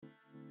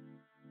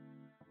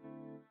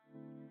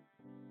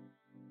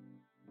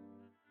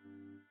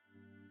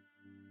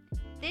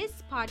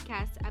This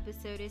podcast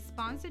episode is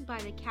sponsored by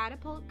the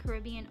Catapult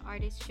Caribbean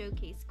Artist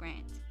Showcase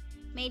Grant,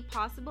 made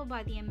possible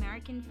by the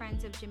American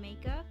Friends of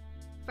Jamaica,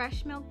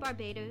 Fresh Milk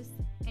Barbados,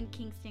 and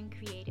Kingston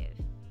Creative.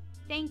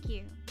 Thank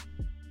you.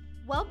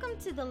 Welcome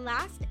to the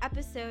last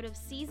episode of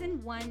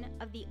Season 1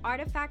 of the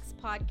Artifacts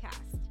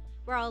Podcast,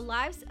 where our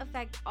lives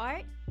affect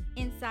art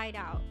inside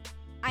out.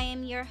 I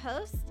am your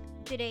host,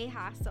 Jade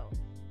Hassel,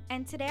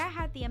 and today I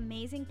had the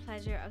amazing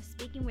pleasure of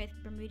speaking with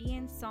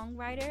Bermudian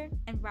songwriter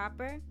and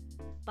rapper,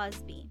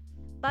 Busby.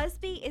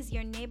 Busby is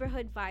your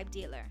neighborhood vibe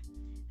dealer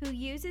who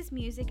uses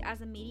music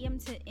as a medium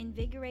to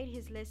invigorate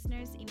his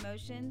listeners'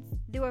 emotions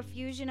through a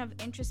fusion of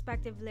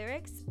introspective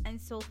lyrics and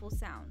soulful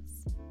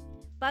sounds.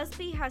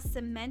 Busby has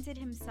cemented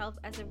himself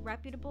as a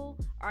reputable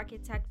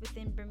architect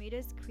within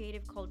Bermuda's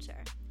creative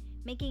culture,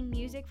 making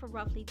music for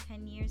roughly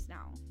 10 years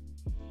now.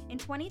 In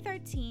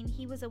 2013,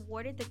 he was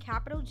awarded the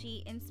Capital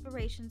G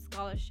Inspiration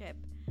Scholarship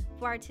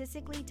for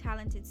artistically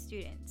talented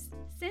students.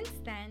 Since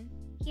then,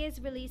 he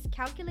has released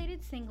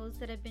calculated singles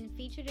that have been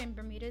featured in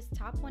Bermuda's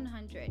Top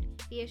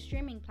 100 via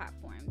streaming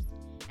platforms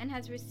and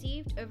has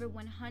received over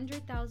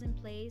 100,000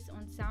 plays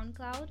on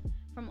SoundCloud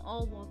from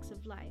all walks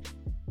of life.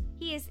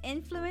 He is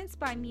influenced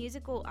by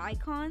musical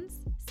icons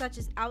such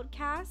as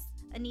Outkast,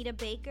 Anita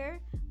Baker,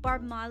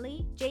 Bob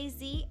Marley,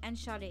 Jay-Z, and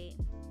Sade.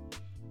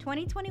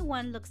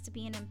 2021 looks to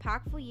be an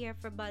impactful year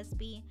for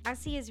Busby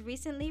as he has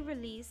recently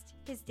released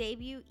his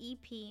debut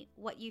EP,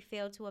 What You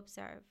Fail to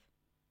Observe.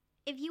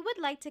 If you would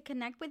like to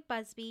connect with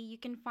Busby, you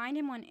can find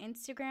him on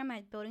Instagram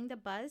at Building the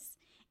Buzz,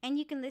 and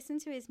you can listen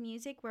to his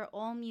music where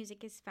all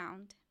music is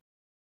found.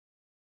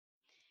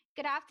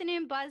 Good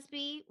afternoon,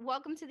 Busby.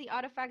 Welcome to the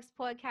Artifacts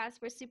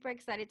Podcast. We're super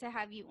excited to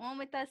have you on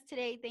with us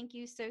today. Thank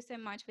you so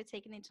much for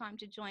taking the time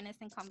to join us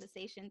in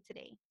conversation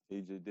today.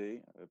 Hey,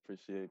 Jade, I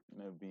appreciate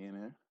being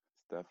here.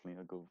 It's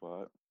definitely a good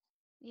vibe.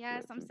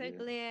 Yes, Glad to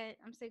be here.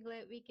 I'm so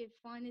glad we could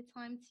find the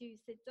time to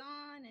sit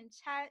down and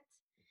chat.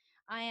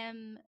 I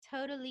am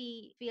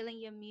totally feeling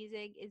your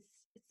music. It's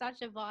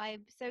such a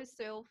vibe, so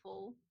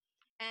soulful.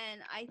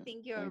 And I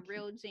think you're a Thank you.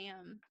 real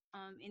jam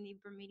in the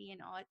Bermudian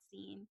art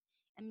scene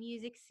and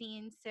music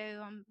scene. So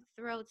I'm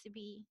thrilled to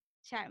be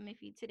chatting with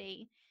you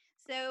today.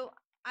 So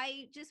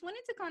I just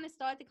wanted to kind of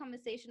start the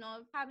conversation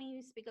off having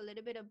you speak a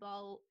little bit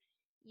about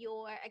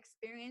your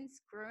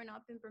experience growing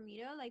up in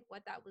Bermuda, like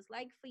what that was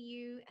like for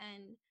you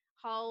and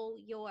how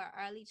your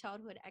early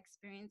childhood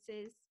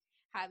experiences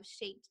have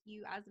shaped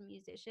you as a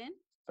musician.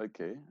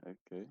 Okay.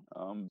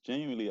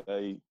 Genuinely,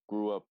 I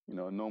grew up, a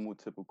normal,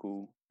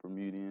 typical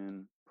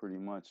Bermudian, pretty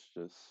much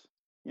just,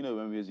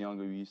 when we was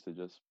younger, we used to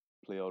just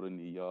play out in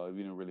the yard.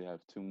 We didn't really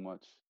have too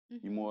much. You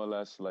Mm-hmm. more or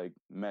less like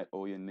met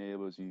all your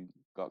neighbors. You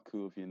got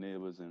cool with your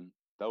neighbors, and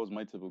that was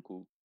my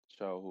typical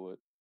childhood.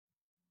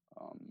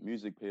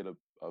 Music played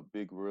a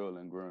big role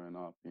in growing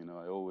up.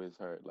 I always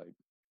heard like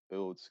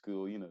old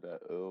school, that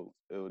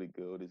oldie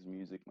goldest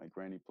music. My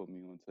granny put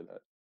me onto that.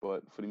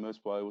 But for the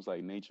most part, it was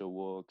like nature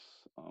walks,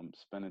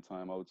 spending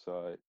time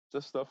outside,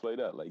 just stuff like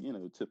that. Like,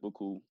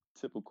 typical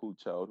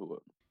childhood.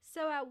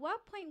 So, at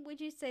what point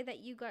would you say that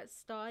you got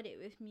started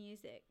with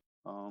music?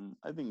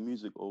 I think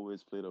music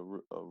always played a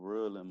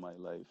role in my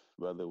life,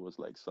 whether it was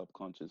like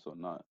subconscious or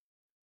not.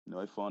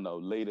 I found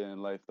out later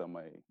in life that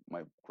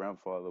my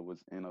grandfather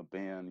was in a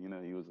band.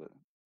 He was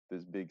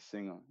this big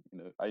singer.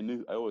 I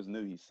always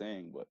knew he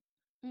sang, but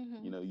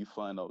Mm-hmm. you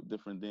find out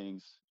different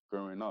things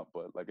growing up.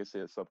 But like I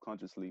said,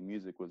 subconsciously,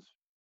 music was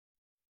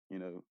you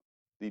know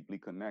deeply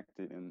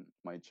connected in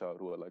my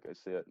childhood. Like I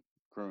said,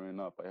 growing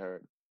up, I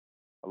heard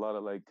a lot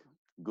of like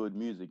good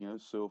music,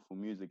 soulful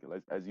music,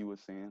 like as you were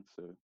saying.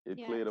 So it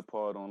played a Yes.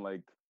 part on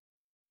like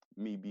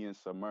me being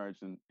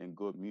submerged in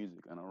good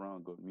music and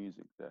around good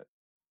music that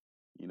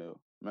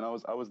man, I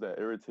was that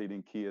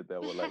irritating kid that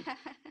would like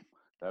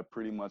that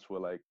pretty much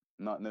would like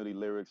not know the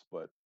lyrics,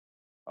 but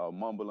I'll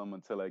mumble them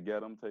until I get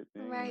them type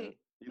thing. Right.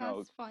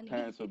 That's funny.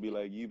 Parents would be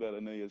like, "You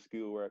better know your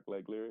schoolwork,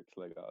 like lyrics."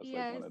 Like I was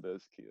like one Yes. of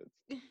those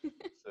kids.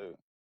 So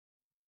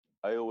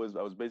I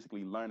was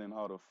basically learning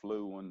how to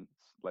flow on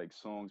like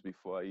songs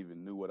before I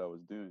even knew what I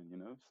was doing.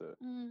 So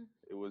Mm,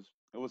 it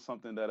was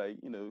something that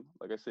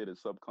like I said,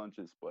 it's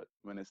subconscious, but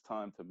when it's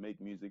time to make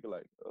music,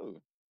 like,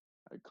 oh,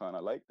 I kind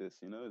of like this.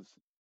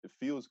 It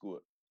feels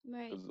good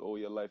right. because all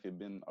your life you've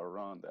been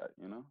around that.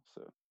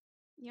 So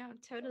Yeah,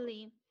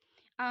 totally.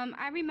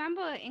 I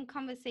remember in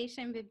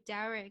conversation with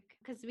Derek,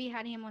 because we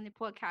had him on the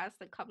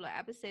podcast a couple of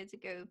episodes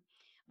ago,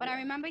 but I yeah,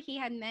 remember he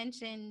had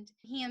mentioned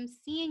him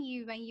seeing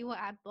you when you were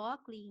at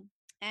Berkeley.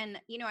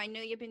 And, I know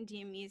you've been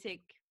doing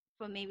music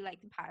for maybe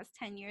like the past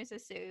 10 years or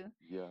so.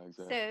 yeah,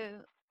 exactly. So,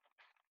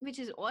 which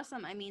is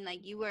awesome. I mean,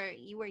 like you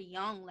were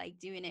young, like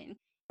doing it.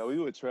 Yeah, we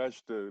were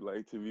trash though.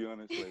 Like to be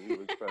honest, like we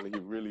was probably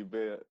really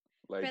bad.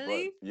 Like, but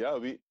Really? yeah,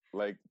 we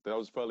like that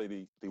was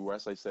probably the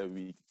worst I said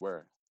we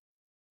were,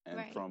 and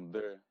Right. from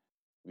there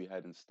we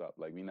hadn't stopped.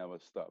 Like we never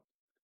stopped.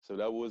 So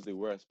that was the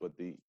worst. But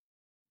the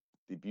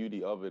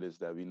beauty of it is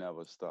that we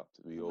never stopped.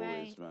 We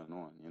always Right. ran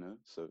on.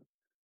 So.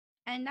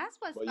 And that's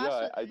what's But yeah,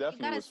 special I though. You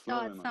definitely gotta was start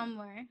flowing on it.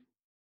 somewhere.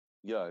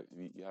 Yeah,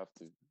 you have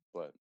to.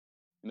 But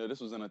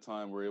this was in a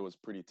time where it was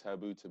pretty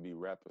taboo to be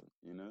rapper,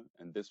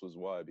 and this was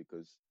why,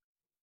 because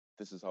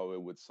this is how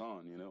it would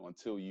sound,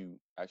 until you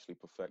actually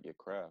perfect your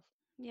craft.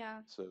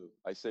 Yeah. So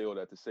I say all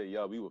that to say,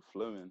 yeah, we were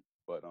flowing,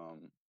 but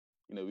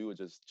we were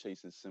just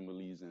chasing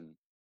similes and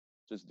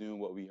just doing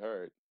what we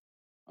heard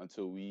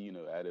until we,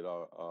 added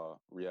our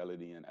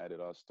reality and added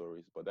our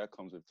stories. But that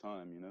comes with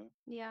time.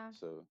 Yeah.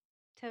 So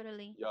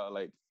Totally. yeah,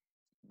 like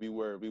we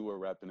were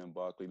rapping in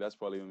Barkley. That's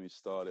probably when we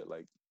started.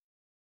 Like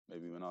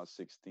maybe when I was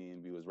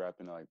 16, we was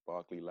rapping like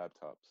Barkley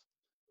laptops.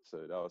 So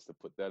that was to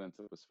put that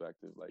into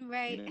perspective. Like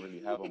we Right. didn't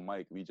really have a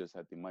mic. We just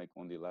had the mic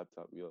on the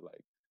laptop. We were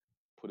like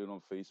put it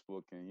on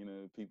Facebook,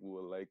 and people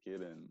would like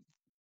it, and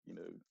you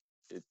know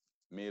it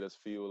made us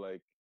feel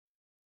like,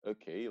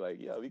 okay, like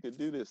yeah, we could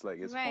do this. Like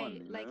it's Right.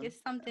 fun, Like it's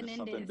and something it's in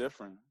something this.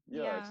 different.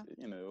 Yeah, Yeah.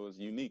 it was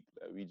unique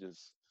that we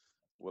just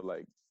were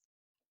like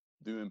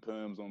doing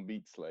poems on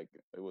beats. Like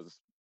it was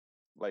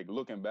like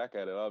looking back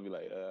at it, I'll be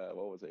like,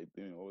 what was I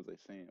doing? What was I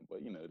saying?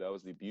 But that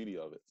was the beauty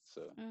of it.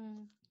 So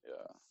Mm.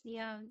 yeah,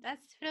 Yeah,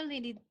 that's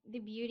really the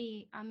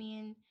beauty. I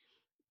mean,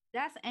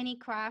 that's any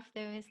craft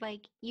though. It's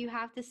like you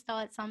have to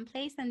start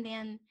someplace, and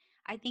then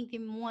I think the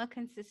more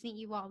consistent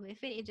you are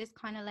with it, it just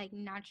kind of like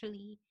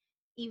naturally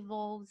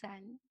evolves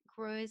and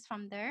grows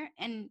from there.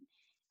 And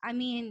I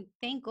mean,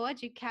 thank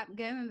God you kept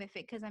going with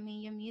it, because I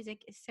mean your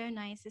music is so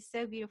nice, it's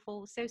so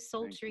beautiful, so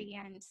thank you. sultry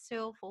and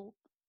soulful.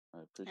 I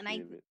And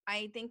appreciate it.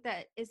 I think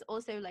that is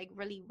also like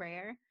really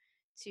rare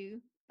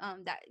too.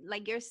 That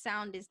like your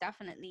sound is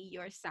definitely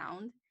your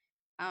sound.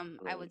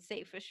 I would Right.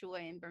 say for sure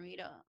in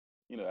Bermuda.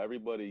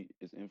 Everybody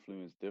is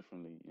influenced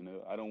differently.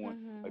 I don't want,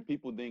 Mm-hmm. like,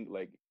 people think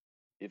like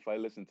if I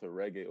listen to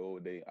reggae all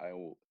day,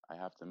 I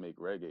have to make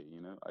reggae.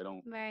 I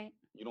don't. Right.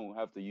 You don't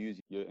have to use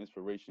your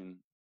inspiration.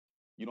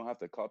 You don't have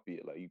to copy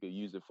it. Like you could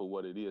use it for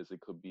what it is.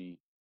 It could be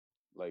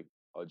like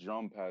a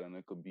drum pattern.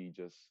 It could be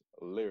just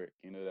a lyric.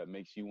 That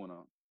makes you want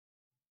to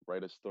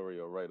write a story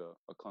or write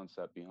a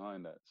concept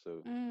behind that.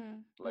 So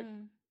like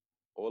Mm-hmm.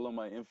 all of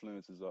my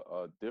influences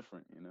are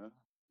different.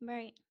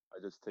 Right. I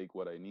just take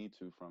what I need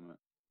to from it.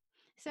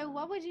 So,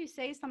 what And would you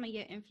say some of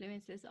your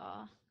influences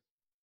are?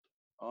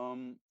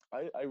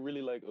 I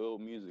really like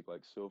old music,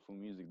 like soulful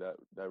music.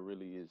 That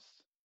really is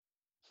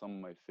some of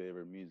my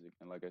favorite music.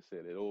 And like I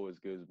said, it always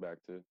goes back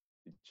to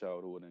the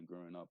childhood and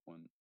growing up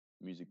on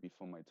music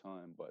before my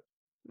time. But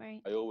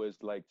Right. I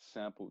always liked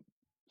sampled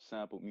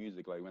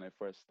music. Like when I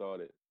first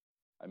started,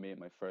 I made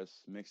my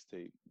first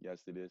mixtape,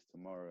 Yes It Is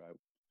Tomorrow. I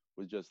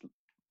was just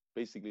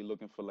basically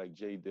looking for like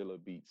Jay Dilla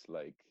beats,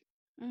 like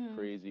Mm-hmm.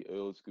 crazy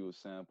old school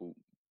sample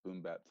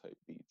boom bap type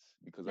beats,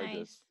 because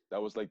Nice.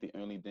 that was like the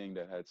only thing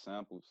that had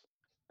samples.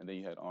 And then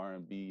you had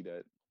R&B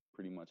that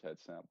pretty much had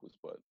samples,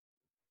 but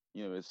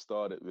it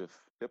started with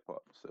hip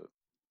hop. So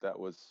that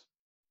was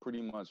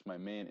pretty much my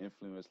main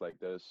influence, like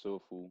that is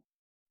soulful,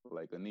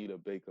 like Anita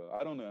Baker.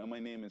 I don't know, am I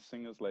naming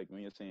singers, like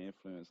when you're saying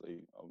influence,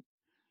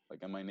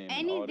 like am I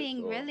naming artists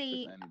Anything or just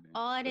really, anything?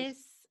 Because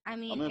artists. I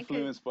I'm mean, it could.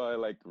 influenced by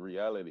like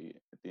reality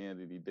at the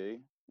end of the day.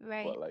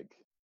 But Right. like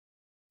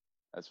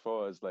as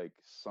far as like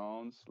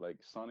sounds, like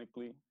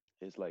sonically,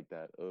 it's like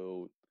that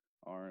old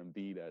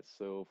R&B, that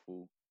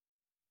soulful,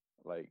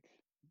 like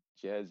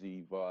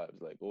jazzy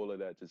vibes. Like all of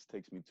that just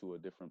takes me to a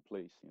different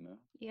place.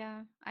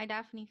 Yeah, I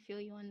definitely feel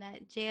you on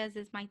that. Jazz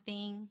is my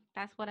thing.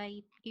 That's what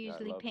I Yeah, I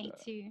usually love paint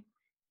that. to.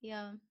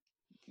 Yeah,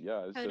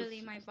 Yeah,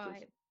 totally my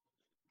vibe.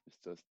 it's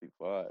just the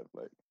vibe.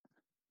 Like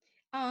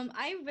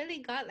I really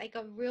got like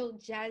a real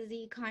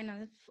jazzy kind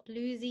of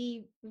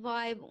bluesy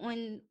vibe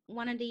on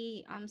one of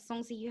the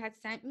songs that you had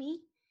sent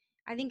me.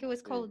 I think it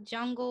was yeah, called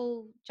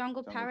Jungle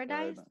Jungle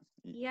Paradise. Paradigm.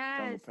 Yes.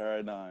 Jungle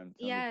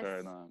Yes.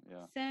 Paradigm.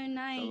 Yeah, So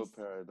Jungle nice.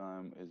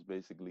 Paradigm is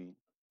basically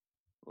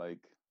like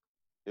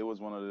it was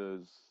one of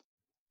those.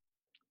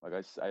 Like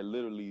I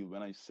literally,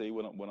 when I say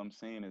what I'm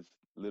saying is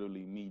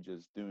literally me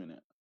just doing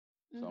it.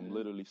 So I'm Mhm.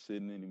 literally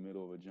sitting in the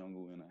middle of a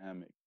jungle in a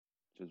hammock,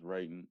 just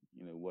writing,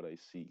 what I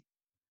see.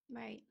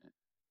 Right.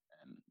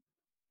 And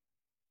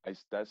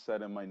that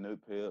sat in my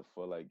notepad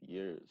for like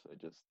years. I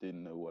just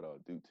didn't know what I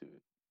would do to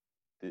it.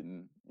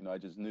 Didn't, I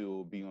just knew it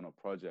would be on a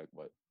project,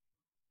 but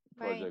the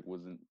Right. project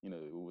wasn't,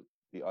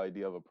 the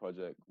idea of a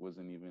project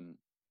wasn't even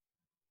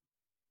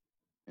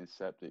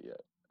incepted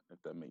yet,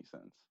 if that makes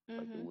sense.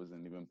 Like it Mhm.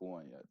 wasn't even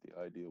born yet. The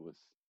idea was,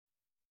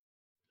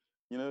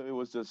 it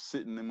was just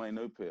sitting in my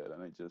notepad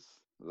and I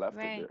just left it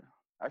Right. there.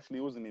 Actually,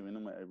 it wasn't even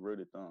in my, I wrote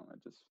it down. I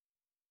just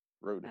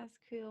wrote it. That's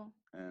cool.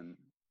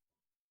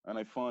 And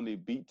I found a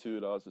beat to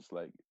it. I was just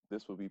like,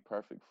 this would be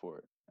perfect for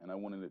it. And I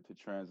wanted it to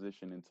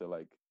transition into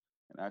like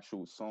an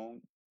actual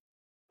song,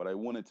 but I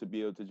wanted to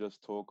be able to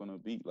just talk on a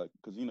beat, like,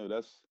 because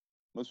that's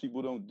most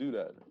people don't do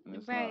that, and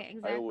it's not. Right,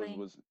 I always exactly.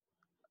 was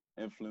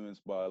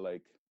influenced by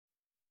like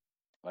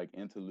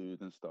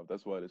interludes and stuff.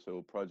 That's why this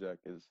whole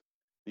project is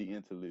the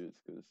interludes,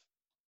 because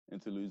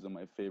interludes are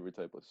my favorite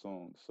type of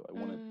song. So I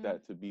wanted Mm,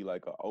 that to be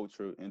like an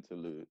outro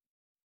interlude,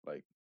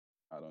 like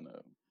I don't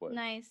know, but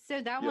nice.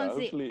 So that yeah, one's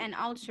hopefully, an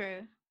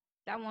outro.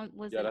 That one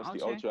was yeah, an that's the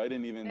outro. outro. I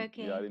didn't even,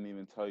 yeah, I Okay. didn't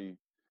even tell you.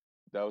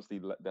 that's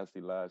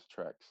the last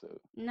track. So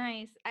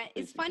Nice.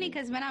 It's funny basically,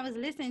 because when I was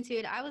listening to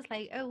it, I was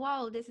like, "Oh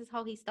wow, this is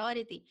how he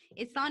started the."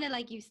 It sounded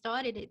like you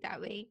started it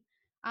that way.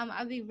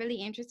 I'd be really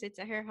interested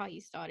to hear how you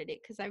started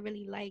it because I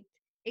really liked.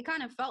 It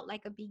kind of felt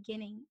like a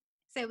beginning,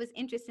 so it was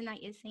interesting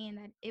that you're saying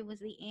that it was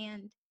the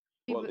end.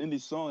 well, in the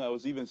song, I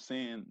was even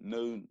saying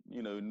no,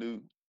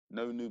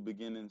 no new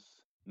beginnings,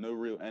 no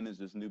real endings,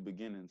 just new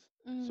beginnings.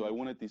 So I Mm,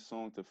 wanted the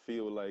song to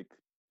feel like,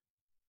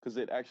 because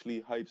it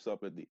actually hypes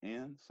up at the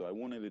end. So I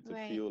wanted it to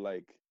right. feel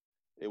like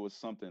it was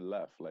something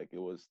left, like it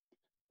was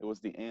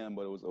the end,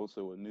 but it was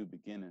also a new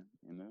beginning,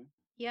 you know?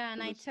 Yeah,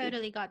 and Because I it's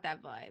totally got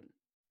that vibe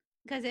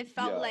because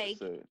yeah,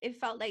 so it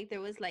felt like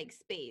there was like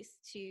space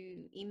to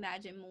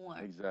imagine more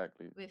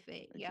exactly, with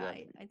it. Yeah,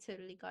 exactly. I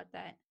totally got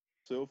that.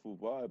 Soulful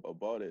vibe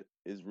about it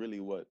is really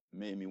what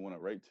made me want to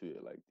write to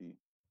it. Like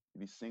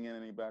the singing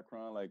in the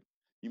background, like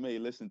you may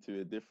listen to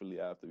it differently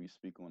after we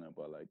speak on it,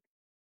 but like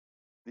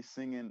the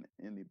singing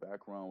in the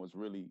background was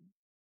really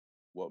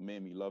what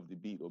made me love the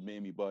beat or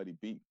made me buy the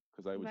beat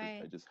because I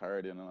Right. just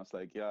heard it and I was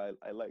like, yeah,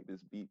 I like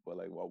this beat, but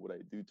like, what would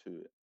I do to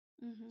it?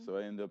 Mm-hmm. So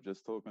I ended up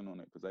just talking on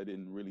it because I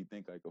didn't really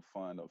think I could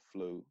find a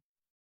flow.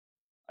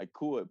 I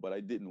could, but I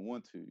didn't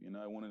want to. You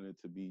know, I wanted it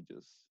to be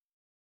just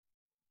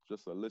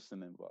a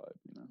listening vibe.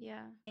 You know,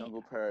 Yeah.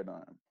 Jungle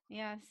Paradigm.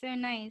 Yeah, so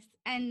nice.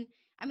 And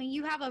I mean,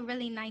 you have a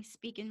really nice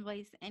speaking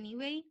voice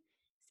anyway.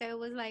 So it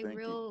was like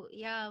Thank you. real,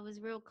 yeah, it was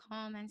real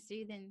calm and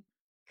soothing.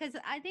 Because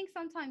I think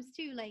sometimes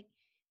too, like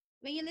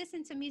when you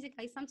listen to music,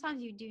 like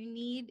sometimes you do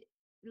need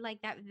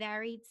like that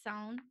varied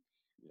sound,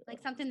 Yeah, like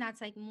something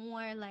that's like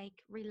more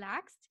like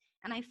relaxed.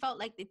 And I felt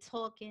like the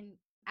talking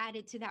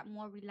added to that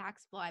more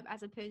relaxed vibe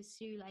as opposed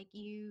to like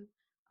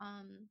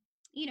um,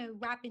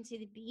 rapping to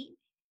the beat.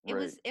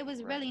 right, It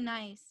was right. really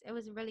nice. It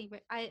was really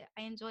I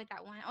enjoyed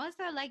that one. I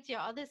also liked your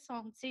other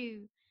song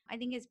too. I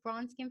think it's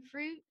Bronze Skin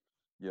Fruit.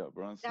 Yeah, That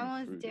Bronson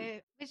one was Fruit is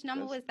dope. Which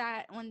number that's was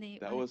that that on the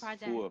was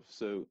project? fourth.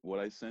 So what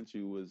I sent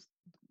you was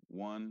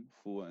 1,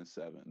 4, and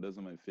 7. Those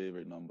are my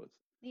favorite numbers.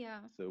 Yeah.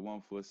 So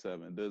 1, 4,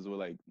 7. Those were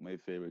like my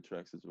favorite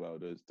tracks as well.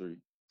 Those three.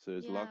 So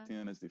it's Yeah. Locked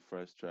In as the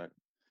first track.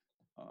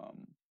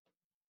 Um,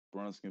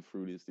 Bronson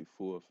Fruit is the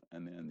fourth,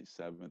 and then the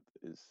seventh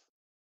is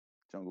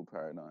Jungle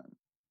Paradigm.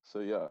 So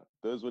yeah,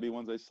 those were the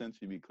ones I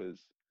sent you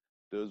because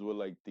those were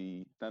like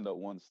the standout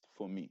ones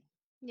for me.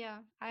 Yeah,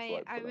 That's why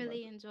I I put them at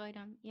really enjoyed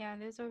them. Yeah,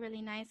 those were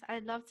really nice.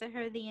 I'd love to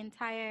hear the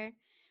entire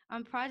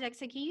project.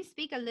 So can you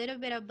speak a little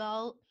bit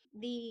about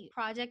the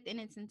project in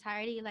its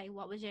entirety? Like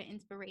what was your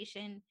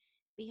inspiration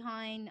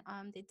behind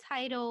the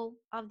title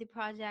of the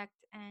project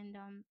and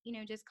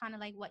just kind of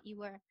like what you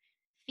were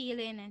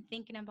feeling and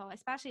thinking about,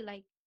 especially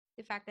like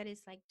the fact that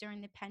it's like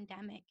during the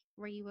pandemic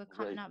where you were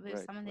coming right, up with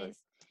right, some of right. this.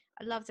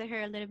 I'd love to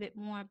hear a little bit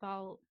more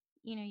about,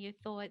 your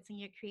thoughts and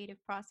your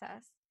creative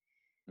process.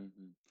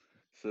 hmm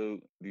So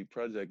the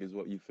project is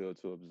what you feel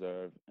to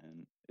observe,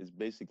 and it's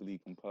basically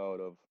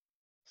compiled of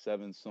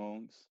 7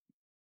 songs.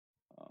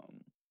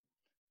 Um,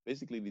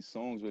 Basically, these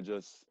songs were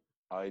just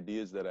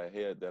ideas that I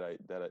had that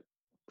I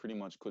pretty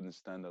much couldn't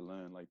stand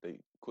alone. Like they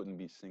couldn't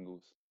be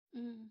singles.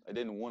 Mm, I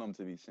didn't want them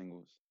to be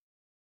singles.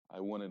 I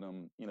wanted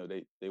them,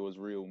 they was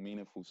real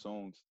meaningful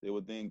songs. They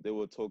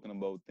were talking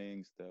about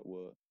things that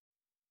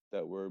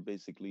were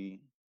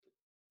basically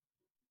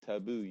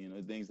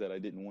taboo, things that I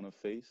didn't want to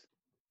face,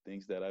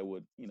 things that I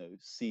would,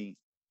 see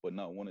but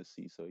not want to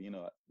see. So,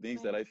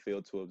 things that right. I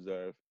failed to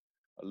observe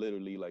are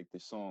literally like the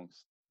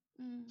songs.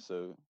 Mm.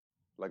 So,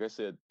 like I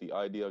said, the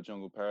idea of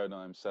Jungle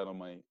Paradigm sat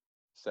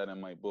in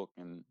my book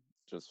and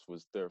just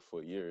was there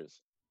for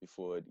years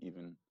before it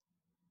even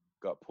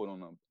got put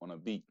on a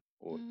beat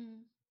or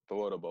Mhm.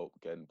 thought about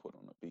getting put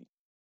on a beat.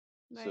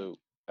 Right. So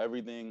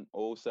everything,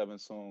 all 7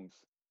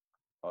 songs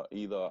are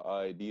either an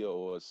idea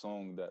or a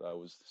song that I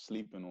was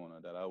sleeping on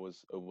or that I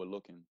was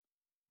overlooking.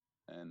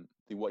 And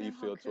the what Oh, you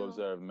how fail to cool.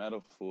 observe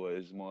metaphor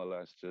is more or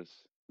less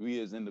just we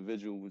as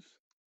individuals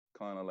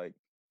kind of like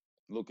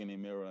look in the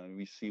mirror and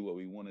we see what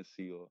we want to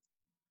see or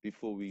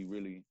before we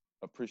really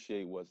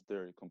appreciate what's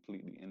there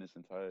completely in its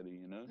entirety.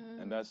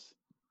 And Mm.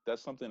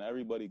 that's something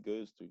everybody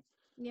goes through.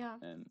 Yeah.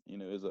 And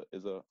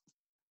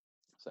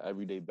it's an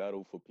everyday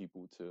battle for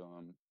people to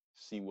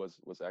see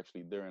what's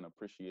actually there and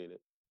appreciate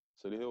it.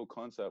 So the whole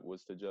concept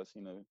was to just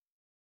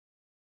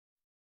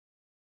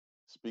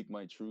speak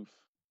my truth,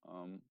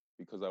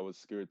 because I was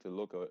scared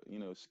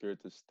to scared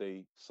to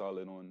stay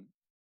solid on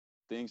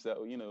things that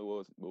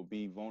will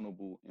be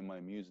vulnerable in my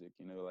music.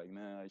 Like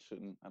nah, I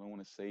don't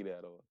want to say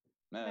that, or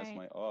nah, it's Right.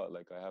 my art,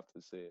 like I have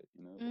to say it,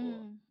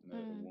 or Mm. no,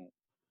 it Mm. won't.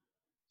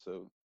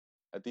 So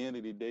at the end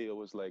of the day, it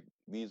was like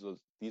these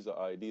are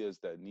ideas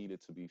that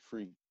needed to be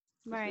free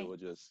because they Right. were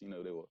just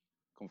they were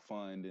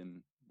confined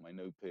in my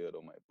notepad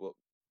or my book,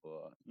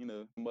 or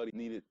somebody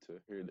needed to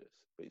hear this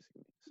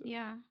basically. So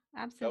Yeah,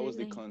 that was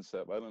the absolutely.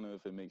 concept. I don't know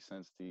if it makes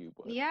sense to you,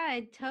 but Yeah,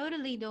 it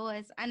totally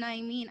does. And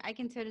I mean, I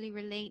can totally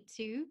relate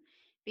too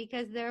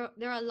because there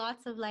are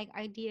lots of like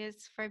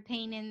ideas for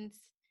paintings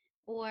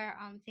or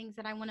things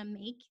that I want to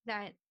make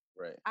that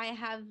right. I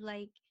have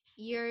like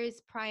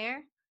years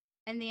prior.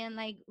 And then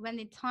like when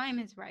the time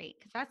is right,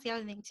 because that's the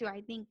other thing too.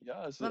 I think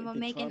Yeah, it's when like we're the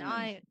making timing's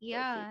art, perfect.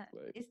 yeah,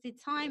 Like, it's the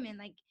yeah, time and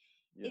like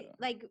it yeah,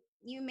 like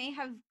you may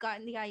have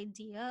gotten the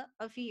idea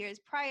a few years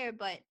prior,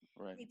 but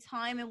right. the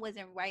timing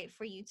wasn't right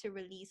for you to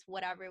release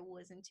whatever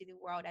was into the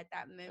world at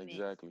that moment.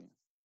 Exactly,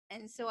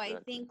 And so I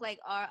exactly. think like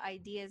our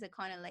ideas are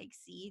kind of like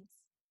seeds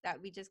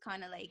that we just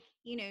kind of like,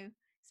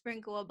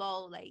 sprinkle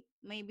about, like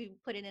maybe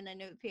put it in a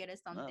notepad or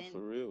Nah, something,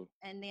 for real,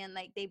 and then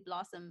like they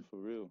blossom for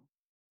real.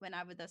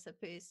 whenever they're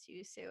supposed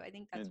to. So I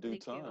think In that's due really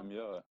cool. time,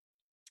 yeah.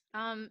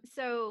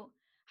 So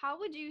how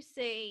would you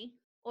say,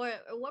 or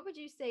what would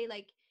you say,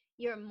 like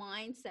your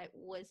mindset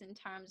was in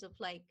terms of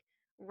like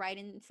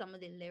writing some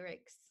of the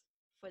lyrics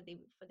for the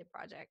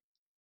project?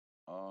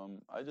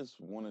 I just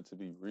wanted to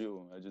be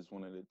real. I just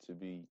wanted it to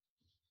be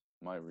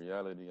my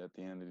reality at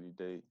the end of the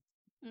day.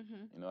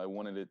 Mm-hmm. You know, I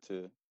wanted it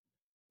to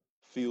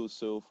feel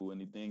soulful,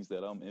 and the things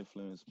that I'm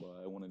influenced by,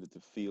 I wanted it to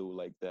feel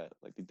like that.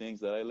 Like the things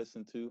that I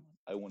listen to,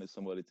 I wanted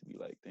somebody to be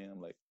like,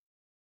 damn,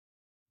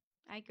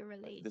 I can like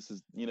relate. this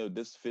is,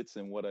 this fits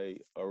in what I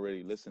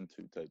already listened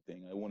to type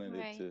thing. I wanted it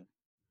Right.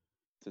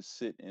 to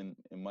sit in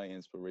my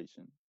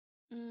inspiration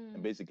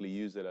and Mm. basically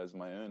use it as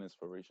my own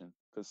inspiration.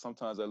 Because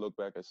sometimes I look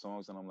back at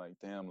songs and I'm like,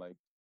 damn, like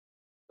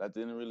that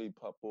didn't really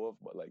pop off,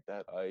 but like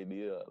that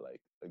idea,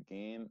 like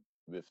again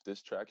with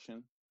this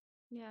traction,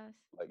 Yes.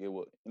 like it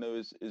will,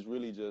 it's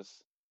really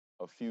just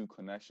a few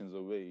connections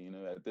away.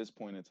 At this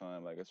point in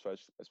time, like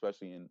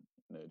especially in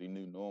the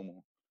new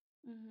normal,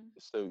 Mm-hmm.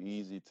 it's so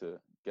easy to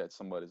get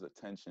somebody's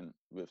attention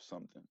with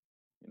something.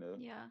 You know,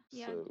 Yeah.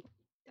 Yeah. so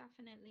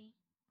Definitely.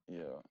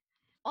 yeah.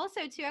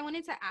 Also, too, I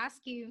wanted to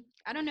ask you.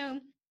 I don't know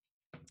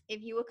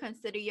if you would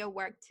consider your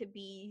work to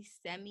be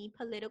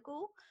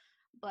semi-political,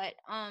 but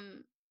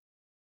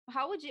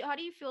how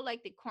do you feel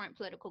like the current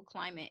political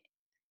climate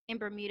in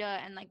Bermuda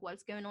and like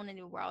what's going on in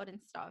the world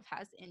and stuff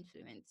has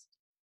influenced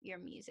your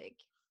music?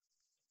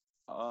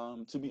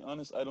 To be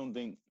honest, I don't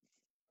think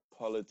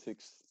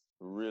politics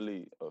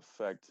really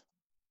affect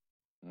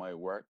my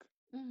work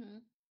Mm-hmm.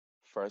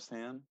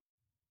 firsthand.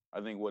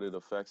 I think what it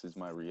affects is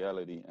my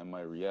reality, and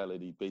my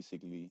reality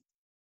basically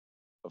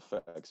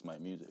affects my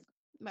music.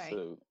 Right.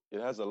 So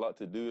it has a lot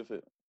to do with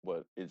it,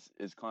 but it's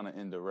kind of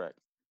indirect.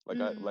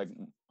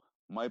 Mm,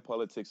 My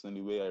politics and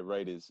the way I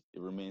write is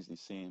it remains the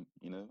same.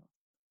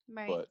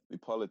 right. But the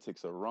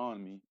politics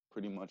around me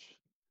pretty much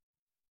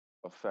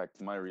affect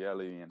my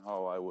reality and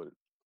how I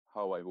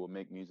will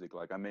make music.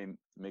 Like I may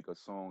make a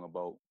song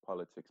about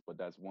politics, but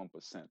that's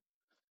 1%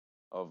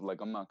 of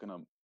like I'm not gonna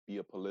be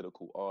a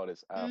political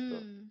artist after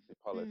Mm, the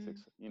mm.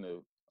 politics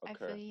I feel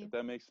occur. If you.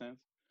 that makes sense.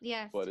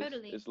 Yes, But it's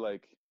totally. it's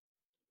like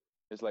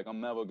it's like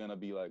I'm never gonna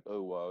be like,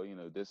 oh well,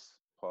 this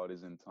part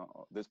is in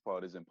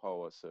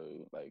power,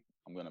 so like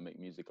I'm gonna make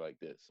music like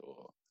this,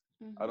 or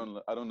Mm-hmm.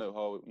 I don't know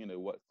how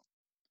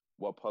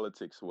what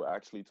politics we're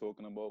actually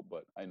talking about,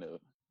 but I know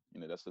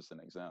that's just an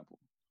example.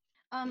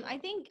 I Yeah,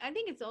 think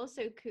it's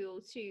also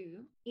cool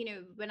to,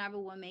 whenever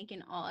we're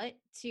making art,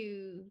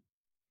 to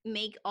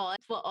make art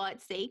for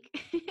art's sake,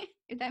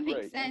 if that makes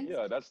right, and sense.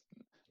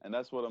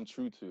 that's what I'm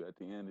true to. At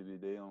the end of the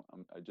day,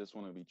 I just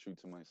want to be true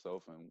to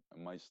myself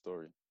and my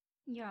story.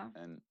 Yeah.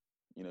 And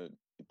the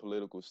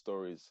political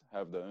stories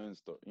have their own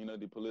story.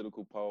 The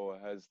political power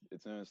has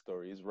its own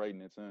story. It's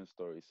writing its own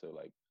story. So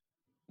like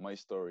my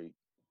story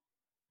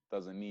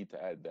doesn't need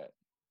to add that.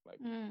 Like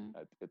Mm,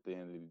 at the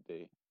end of the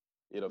day,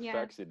 it yes.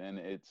 affects it and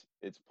it's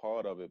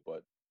part of it.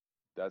 But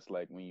that's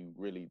like when you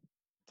really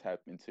tap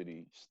into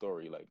the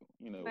story, like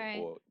Right.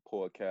 or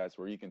podcast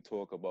where you can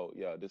talk about,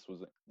 yeah, this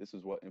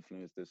is what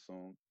influenced this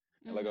song.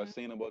 And like I Mm-hmm. was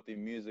saying about the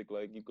music,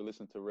 like you could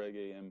listen to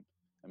reggae and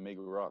make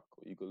rock,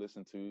 or you could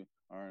listen to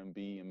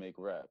R&B and make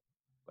rap.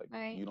 Like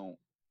Right. you don't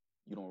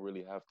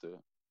really have to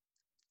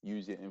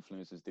use your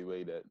influences the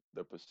way that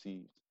they're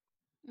perceived.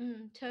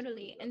 So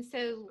Totally. that And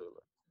so so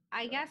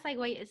I yeah. guess like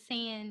what you're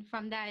saying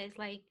from that is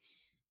like,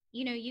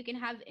 you can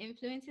have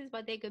influences,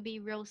 but they could be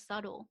real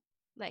subtle,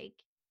 like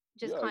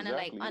just Yeah, kind of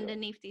like exactly. Yeah.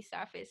 underneath the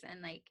surface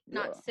and like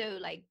not Yeah. so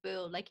like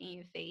bold, like in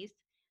your face.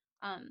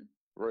 Um,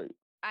 Right.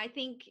 I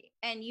think,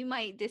 and you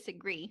might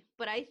disagree,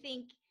 but I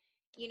think,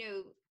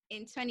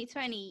 in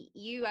 2020,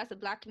 you as a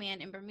black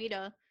man in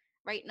Bermuda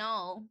right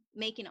now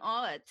making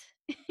art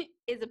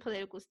is a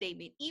political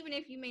statement, even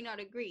if you may not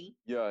agree,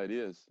 Yeah, it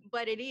is.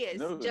 but it is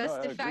No, just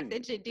I the fact agree.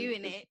 that you're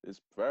doing it.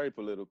 It's very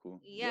political.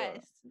 Yeah.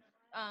 Yes.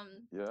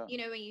 Yeah.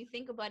 When you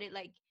think about it,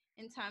 like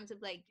in terms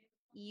of like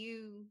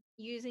you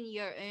using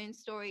your own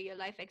story, your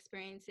life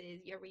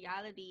experiences, your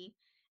reality,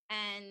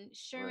 and Right.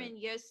 sharing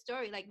your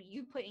story, like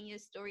you putting your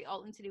story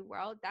out into the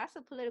world, that's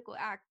a political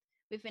act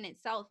within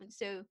itself. And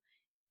so,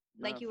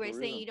 like Nah, you were for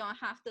saying, real. you don't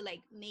have to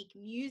like make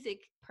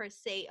music per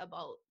se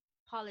about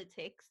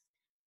politics,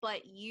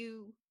 but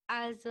you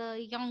as a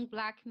young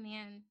black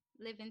man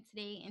living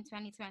today in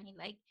 2020,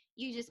 like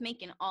you just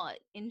making art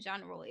in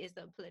general is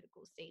a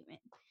political statement.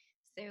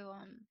 So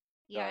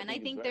Yeah, yeah, I and I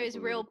think it's think very there's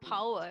real political,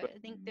 power. I especially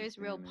think in this there's day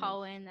real and age.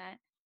 power in that.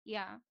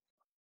 Yeah.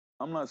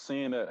 I'm not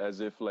saying that as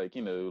if like,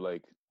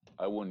 like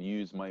I wouldn't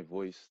use my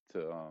voice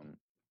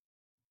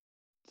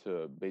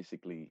to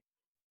basically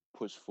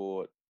push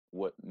forward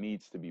what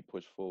needs to be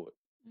pushed forward.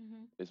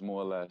 Mm-hmm. It's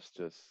more or less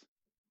just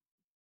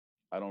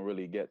I don't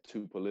really get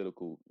too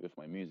political with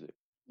my music,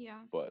 Yeah.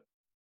 but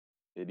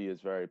it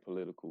is very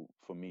political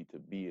for me to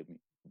be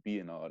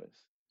an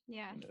artist.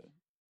 Yeah. You know,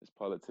 it's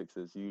politics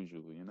as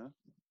usual. You know.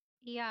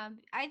 Yeah.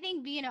 I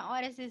think being an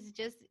artist is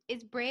just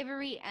it's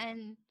bravery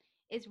and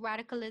it's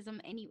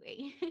radicalism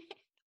anyway.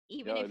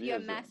 Even Yeah, if it your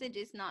is. message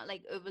is not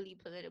like overly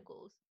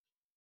political.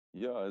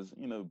 Yeah, it's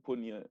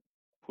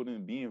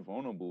putting being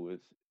vulnerable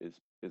is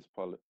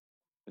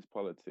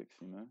politics.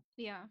 You know,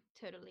 Yeah,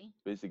 totally.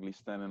 basically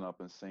standing up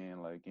and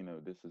saying like,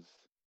 this is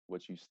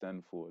what you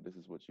stand for. This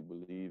is what you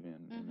believe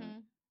in. You know, Mm-hmm.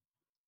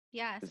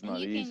 Yes, it's and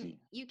not easy.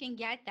 you can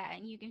get that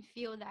and you can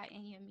feel that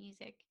in your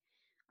music.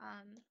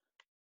 Um,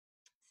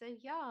 so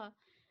yeah.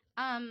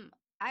 Um,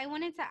 I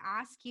wanted to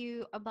ask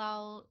you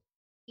about,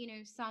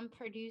 some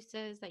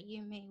producers that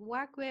you may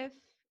work with.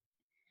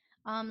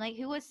 Like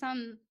who are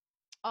some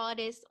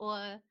artists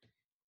or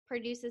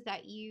producers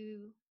that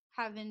you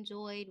have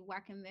enjoyed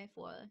working with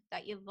or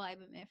that you're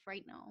vibing with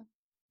right now?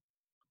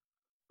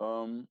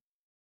 Um,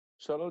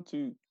 Shout out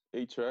to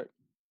A-Track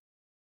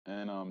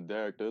and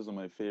Derek. Those are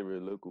my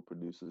favorite local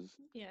producers.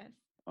 Yes.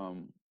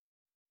 Um,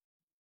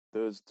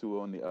 those two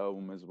on the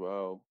album as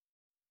well.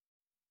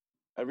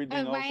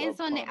 Everything Oh, else Ryan's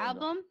I've on the kind of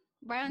done. album.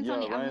 Ryan's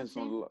on Yeah, the album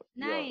too.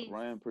 Nice.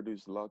 Ryan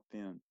produced "Locked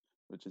In,"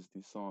 which is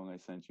the song I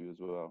sent you as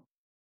well.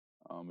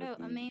 With Oh,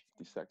 the amazing.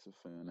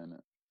 saxophone in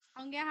it.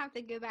 I'm gonna have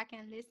to go back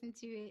and listen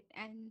to it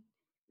and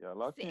Yeah,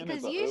 "Locked see, In" is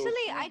because an old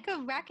usually I song.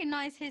 could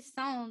recognize his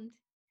sound.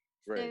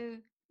 Right. So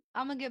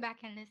I'm gonna go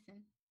back and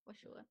listen for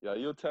sure. Yeah,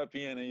 you'll tap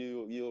in and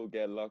you'll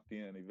get locked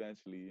in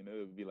eventually.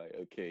 It'll be like,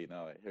 okay,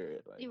 now I hear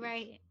it. Like You're it's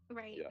right,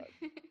 right.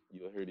 yeah,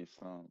 you'll hear this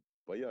song.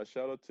 But yeah,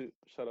 shout out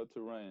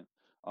to Ryan.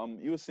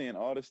 You were saying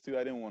artists too.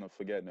 I didn't want to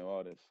forget no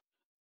artists.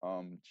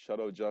 Shout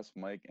out Just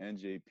Mike and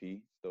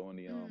JP. They're on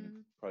the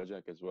Mm,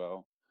 project as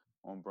well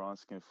on Brown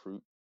Skin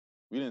Fruit.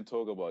 We didn't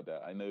talk about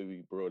that. I know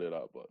we brought it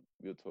up, but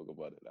we'll talk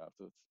about it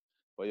afterwards.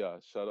 But yeah,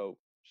 shout out,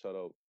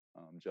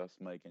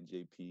 Just Mike and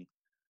JP.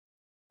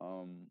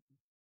 Um,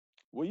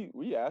 were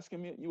you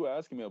asking me? You were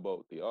asking me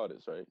about the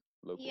artists, right?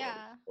 Local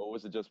artists, yeah, or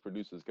was it just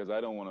producers? Because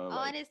I don't want to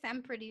like. artists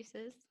and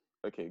producers.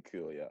 Okay,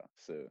 cool, yeah.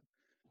 So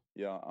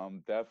yeah, I'm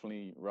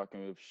definitely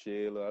rocking with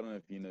Shayla. I don't know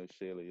if you know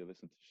Shayla. You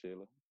listened to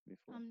Shayla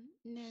before?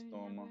 No,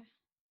 Stormer. never.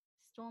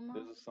 Stormer.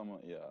 There's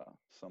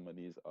some of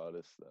these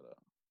artists that are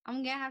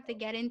I'm gonna have to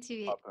get into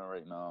it. popping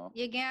right now.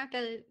 You're gonna have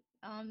to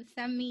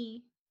send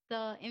me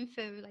the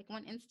info like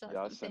on Insta or Yeah,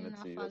 I'll something send it and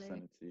I'll to you. I'll follow.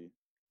 send it to you.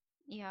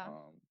 Yeah.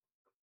 Um,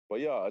 but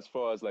yeah, as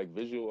far as like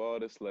visual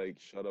artists, like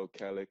shout out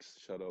Calix,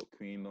 shout out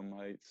Queendom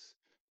Heights,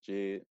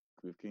 Jade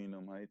with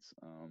Queendom Heights,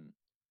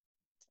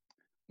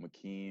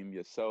 Makeem,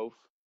 yourself,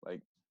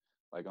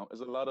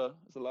 there's a lot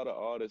of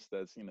artists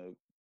that's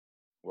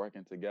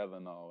working together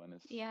now, and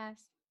it's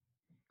Yes.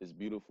 it's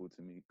beautiful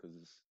to me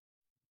because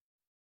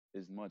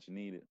it's much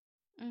needed.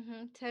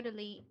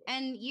 Totally.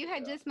 And you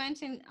had Yeah, just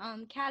mentioned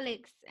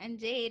Calix and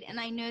Jade, and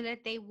I know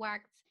that they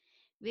worked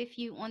with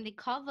you on the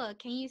cover.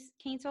 Can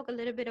you talk a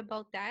little bit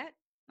about that?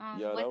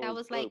 yeah, What that that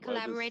was was like dope.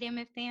 collaborating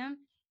with them?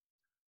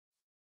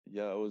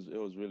 Yeah, it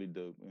was really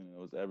dope. It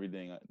was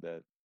everything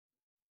that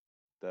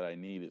I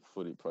needed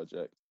for the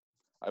project.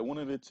 I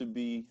wanted it to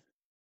be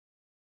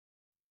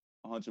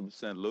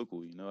 100%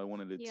 local. I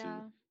wanted it to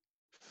Yeah.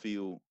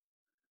 feel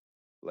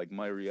like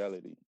my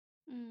reality.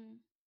 Mm,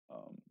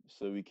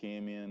 So we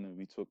came in and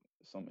we took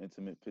some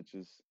intimate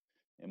pictures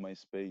in my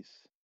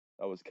space.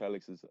 That was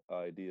Calix's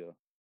idea,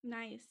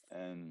 nice.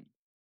 and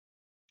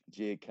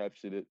Jay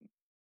captured it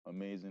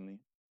amazingly.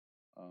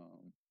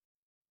 Um,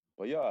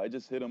 but yeah, I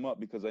just hit him up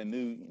because I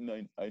knew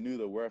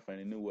the worth and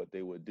I knew what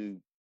they would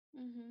do,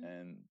 Mm-hmm.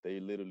 and they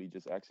literally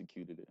just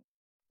executed it.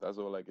 That's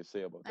all I can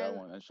say about that Oh,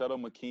 one. And shout out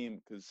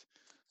Makeem because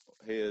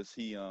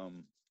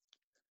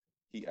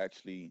he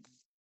actually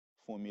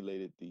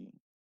formulated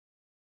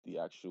the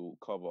actual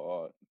cover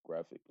art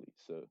graphically.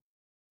 So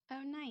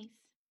oh, nice.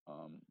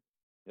 um,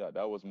 yeah,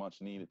 that was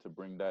much needed to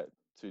bring that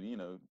to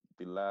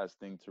the last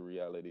thing to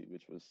reality,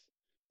 which was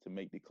to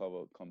make the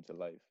cover come to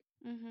life.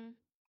 Mm-hmm.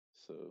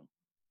 So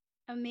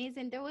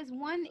Amazing. There was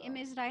one yeah,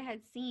 image that I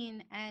had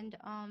seen, and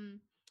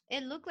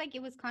it looked like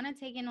it was kind of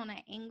taken on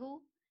an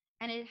angle,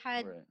 and it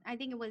had, right, I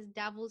think it was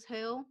Devil's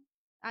Hill.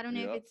 I don't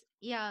know if yeah, it's,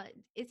 yeah,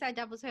 it's at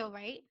Devil's Hill,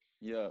 right?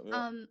 yeah,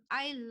 yeah,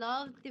 I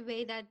loved the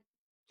way that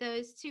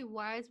those two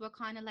words were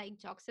kind of like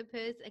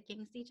juxtaposed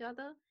against each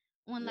other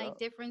on yeah, like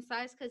different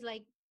sides, because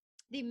like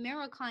the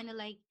mirror kind of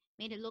like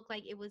made it look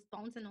like it was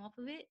bouncing off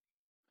of it.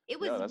 It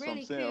yeah. was That's what I'm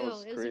really saying. It cool.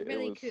 was It was crazy.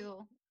 really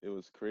cool. It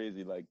was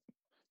crazy. Like,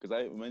 because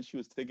I when she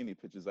was taking the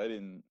pictures, I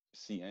didn't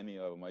see any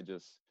of them. I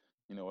just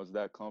was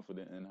that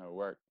confident in her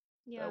work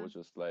that Yeah. was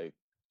just like,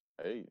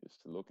 hey, it's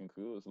looking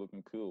cool. It's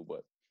looking cool.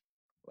 But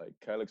like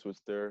Calix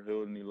was there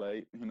holding the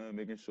light,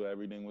 making sure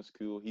everything was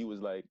cool. He was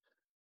like,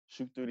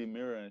 shoot through the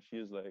mirror, and she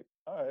was like,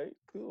 all right,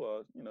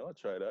 cool. I'll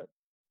try that.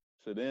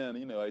 So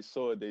then, I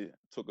saw it, they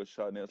took a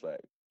shot, and it's like,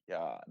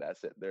 yeah,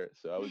 that's it there.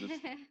 So I was just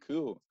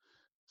cool.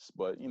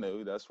 But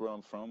that's where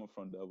I'm from. I'm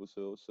from Devils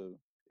Hill, so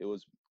it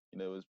was you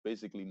know, it was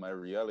basically my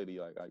reality.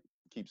 Like I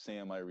keep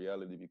saying my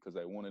reality because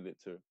I wanted it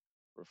to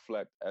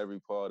reflect every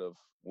part of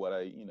what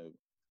I, you know,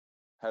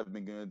 have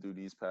been going through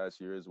these past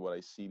years, what I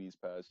see these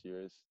past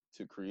years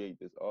to create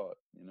this art,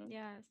 you know?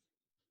 Yes.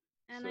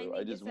 And I So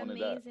I think just it's wanted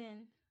that.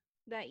 amazing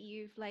that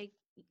you've like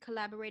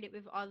collaborated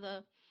with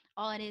other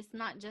artists,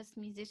 not just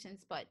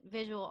musicians, but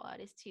visual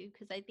artists too,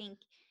 because I think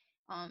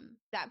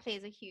that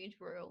plays a huge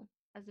role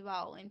as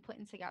well in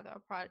putting together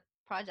a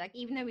project,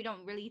 even though we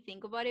don't really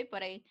think about it.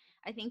 But I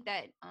think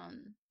that,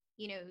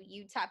 you know,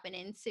 you tapping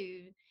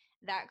into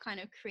that kind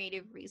of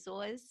creative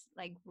resource,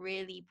 like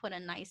really put a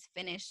nice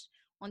finish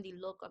on the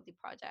look of the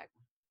project.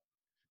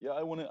 Yeah,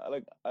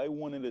 I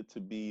wanted it to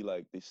be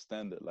like the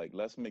standard. Like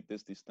let's make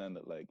this the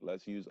standard. Like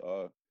let's use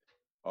our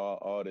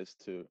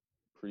artists to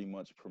pretty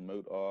much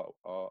promote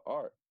our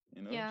art,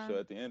 you know? Yeah. So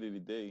at the end of the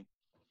day,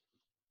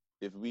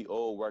 if we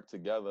all work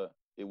together,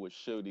 it would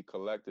show the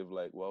collective,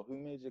 like, well, who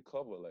made your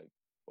cover? Like,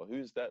 well,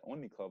 who's that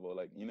on the cover?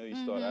 Like, you know, you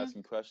start Mm-hmm.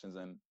 asking questions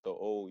and they're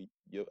all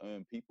your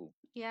own people.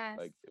 Yes.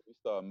 Like, if we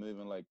start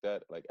moving like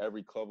that, like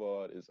every cover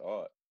art is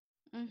art.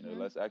 You know,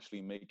 Mm-hmm. let's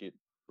actually make it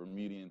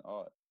Bermudian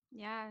art.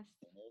 Yes.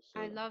 You know,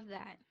 I so love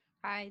that.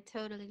 I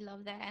totally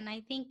love that. And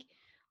I think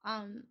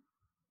um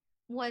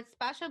what's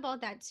special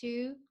about that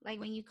too, like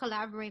when you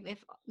collaborate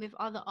with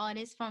other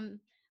artists from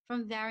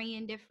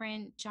varying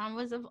different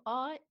genres of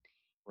art,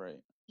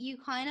 right. you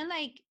kind of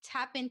like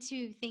tap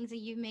into things that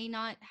you may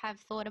not have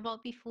thought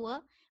about before.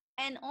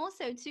 And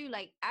also too,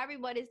 like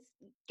everybody's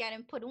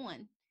getting put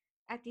on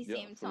at the Yeah,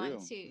 same for time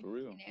real, too, for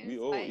you real. know? We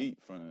So all eat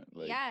from it,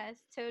 like, yes,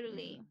 you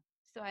know. totally.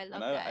 So I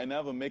And love I that.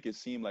 never make it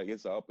seem like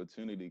it's an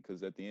opportunity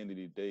because at the end of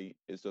the day,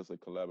 it's just a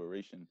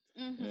collaboration.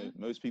 You know, Mm-hmm.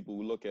 most people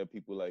will look at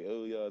people like,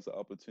 oh yeah, it's an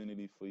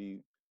opportunity for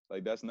you.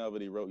 Like that's not what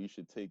the route you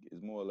should take.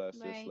 It's more or less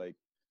just Right. like,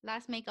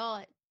 Let's make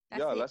art.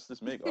 That's yeah, it. let's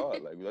just make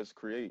art. Like let's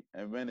create.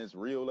 And when it's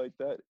real like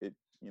that, it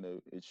you know,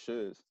 it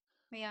shows.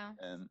 Yeah.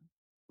 And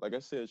like I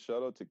said,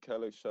 shout out to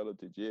Calix, shout out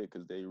to Jay,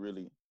 because they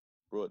really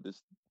brought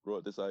this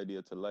brought this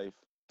idea to life.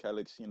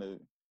 Calix, you know,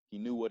 he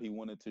knew what he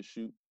wanted to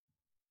shoot,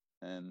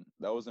 and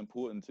that was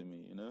important to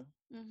me, you know.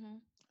 Mm-hmm.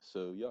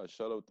 So yeah,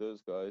 shout out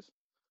those guys.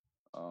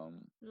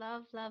 Um,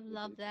 Love, love, what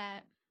love they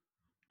that.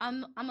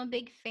 I'm a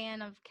big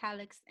fan of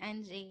Calix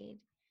and Jade.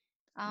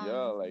 yeah,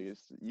 Um, like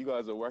it's you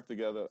guys have worked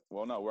together.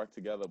 Well, not worked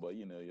together, but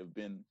you know, you've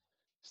been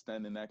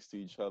standing next to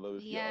each other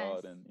with your yes,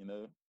 art, and you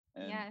know,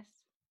 and yes.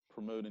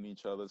 promoting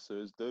each other. So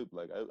it's dope.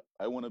 Like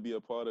I want to be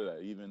a part of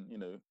that. Even you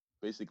know,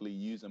 basically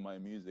using my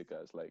music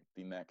as like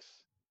the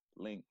next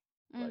link.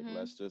 Like Mm-hmm.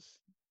 let's just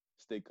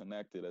stay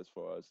connected as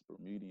far as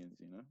Bermudians,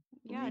 you know,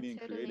 Yeah, Bermudian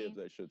totally. creatives,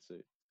 I should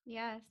say.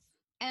 Yes.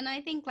 And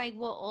I think like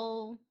we're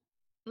all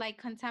like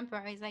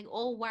contemporaries, like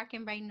all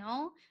working right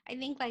now. I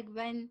think like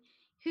when,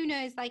 who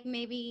knows, like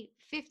maybe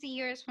 50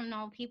 years from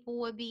now, people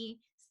will be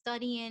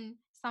studying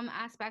some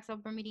aspects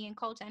of Bermudian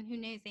culture, and who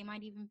knows, they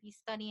might even be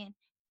studying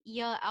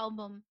your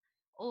album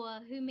or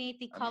who made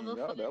the I mean, cover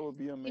for yeah, that it. would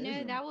be You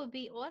know, amazing. that would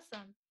be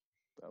awesome.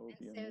 That would And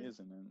be so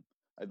amazing. And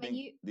I when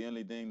think you, the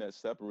only thing that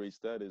separates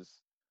that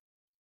is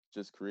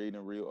just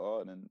creating real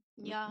art and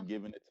yeah,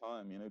 giving it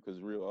time, you know,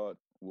 because real art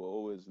will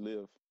always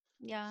live.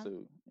 yeah. So,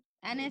 you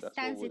And know, it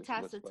that's what stands the test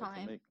what's of about to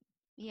time. make.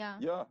 Yeah,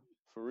 Yeah,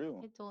 for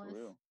real, it for does.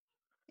 real.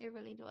 It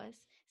really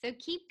does. So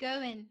keep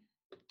going.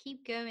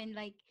 Keep going.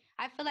 Like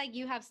I feel like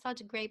you have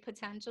such great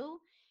potential,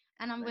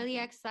 and I'm Thank really you.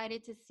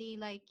 excited to see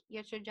like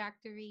your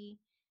trajectory,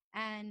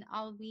 and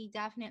I'll be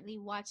definitely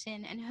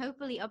watching and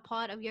hopefully a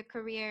part of your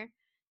career.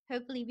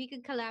 Hopefully we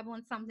could collab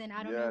on something.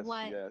 I don't know Yes,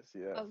 what, yes,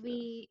 yes, but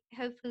yes. we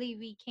hopefully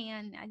we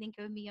can. I think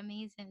it would be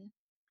amazing.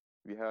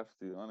 We have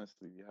to,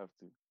 honestly, we have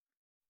to.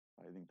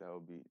 I think that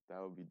would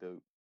be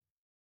dope.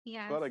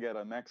 Yes. Gotta get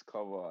a next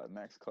cover art,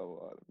 next cover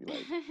art. Be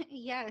like,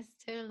 Yes,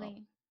 oh,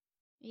 totally.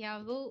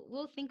 Yeah,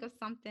 we'll think of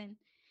something.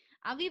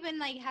 I've even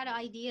like had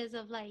ideas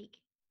of like,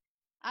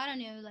 I don't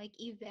know, like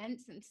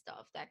events and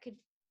stuff that could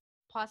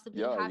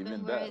possibly yeah,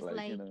 happen even where that, it's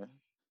like, you like know,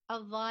 a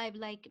vibe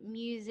like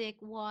music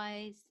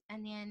wise,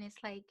 and then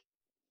it's like,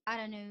 I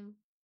don't know,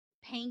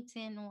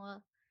 painting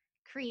or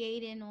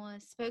creating or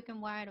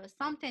spoken word or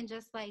something,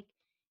 just like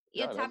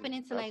you're yeah, tapping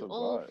into that's like a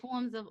all vibe.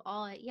 forms of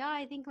art. Yeah,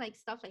 I think like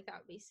stuff like that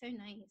would be so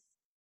nice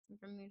in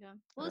Bermuda.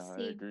 We'll Yeah, I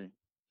see agree.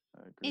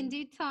 I in agree.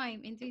 due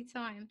time, in due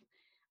time.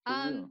 For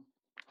real. um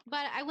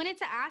but I wanted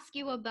to ask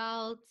you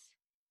about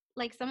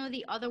like some of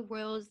the other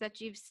worlds that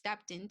you've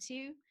stepped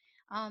into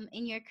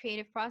in your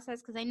creative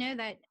process, because I know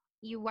that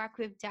you work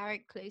with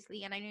Derek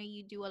closely, and I know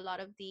you do a lot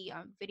of the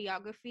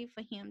videography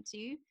for him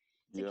too.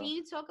 So can Yeah.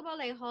 you talk about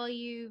like how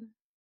you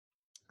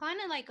kind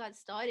of like got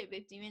started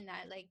with doing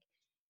that? Like,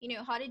 you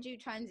know, how did you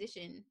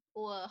transition,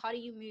 or how do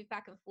you move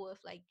back and forth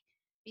like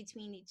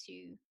between the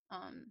two?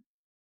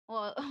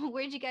 Or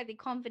where'd you get the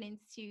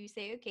confidence to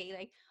say, okay,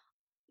 like,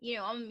 you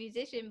know, I'm a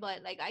musician,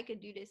 but like I could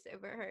do this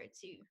over her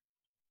too.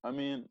 I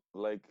mean,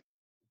 like,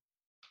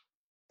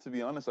 to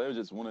be honest, I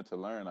just wanted to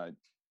learn.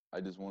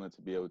 I just wanted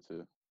to be able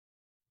to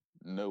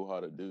know how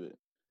to do it.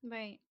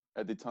 Right.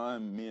 At the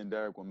time, me and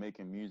Derek were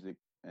making music,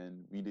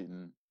 and we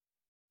didn't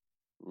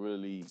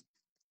really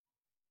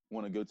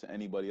want to go to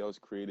anybody else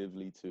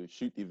creatively to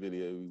shoot the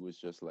video. We was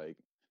just like,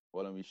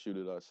 why don't we shoot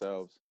it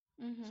ourselves?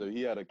 Mm-hmm. So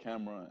he had a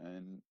camera,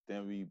 and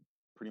then we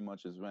pretty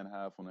much just went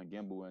half on a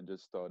gimbal and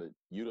just started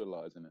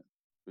utilizing it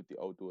with the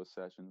outdoor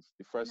sessions.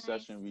 The first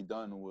session Nice. we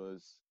done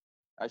was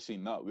actually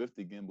not with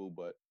the gimbal,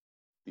 but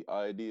the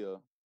idea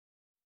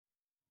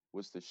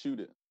was to shoot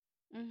it.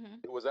 Mm-hmm.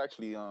 It was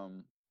actually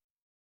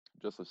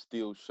just a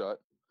still shot.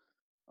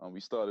 We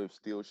started with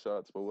still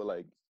shots, but we're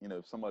like,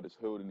 if somebody's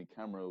holding the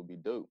camera, it would be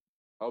dope.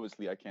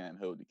 Obviously, I can't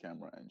hold the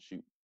camera and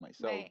shoot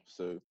myself, Right.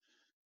 so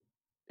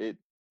it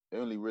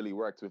only really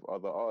worked with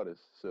other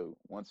artists. So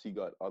once he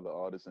got other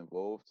artists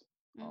involved,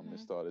 it Mm-hmm.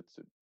 started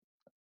to.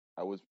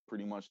 I was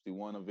pretty much the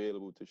one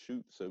available to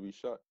shoot, so we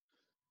shot.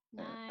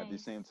 And at the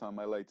same Nice. time,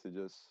 I like to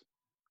just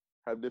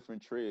have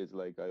different trades.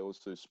 Like I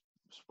also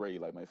spray.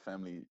 Like my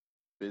family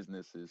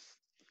business is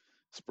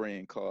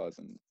spraying cars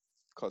and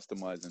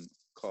customizing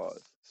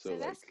cars. So Oh,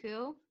 that's like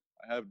cool.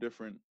 I have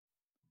different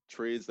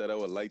trades that I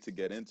would like to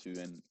get into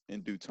and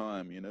in due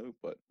time,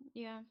 but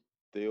Yeah.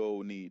 they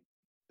all need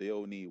they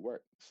all need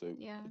work. So I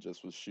Yeah.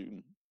 just was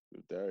shooting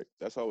with Derek.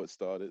 That's how it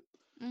started.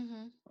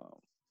 Mm-hmm. Um,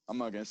 I'm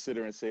not gonna sit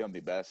there and say I'm the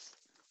best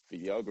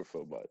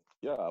videographer, but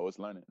yeah, I was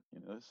learning.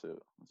 So I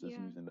was just Yeah.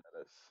 using that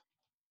as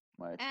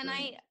my And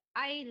experience.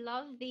 I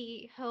love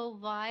the whole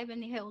vibe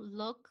and the whole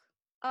look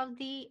of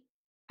the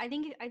I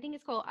think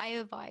it's called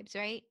IO Vibes,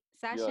 right?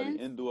 Yeah, the Sessions.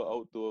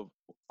 indoor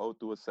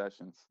outdoor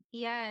sessions.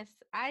 Yes,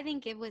 I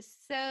think it was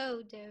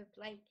so dope.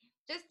 Like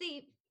just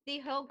the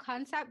whole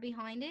concept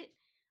behind it.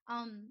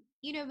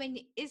 When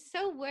it's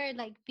so weird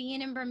like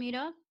being in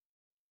Bermuda.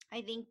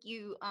 I think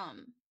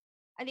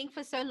I think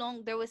for so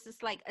long there was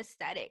this like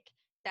aesthetic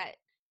that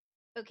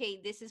okay,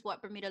 this is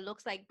what Bermuda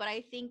looks like. But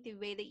I think the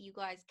way that you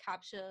guys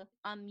capture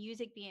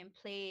music being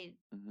played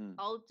Hmm.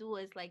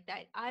 outdoors like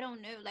that, I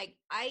don't know. Like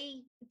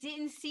I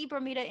didn't see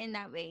Bermuda in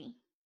that way.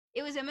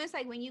 It was almost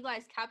like when you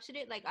guys captured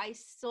it, like I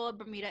saw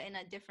Bermuda in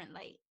a different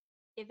light,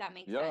 if that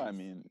makes Yeah, I sense.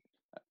 mean,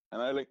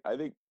 and I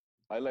think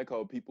I like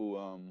how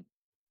people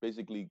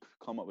basically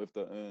come up with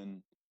their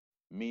own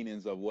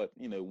meanings of what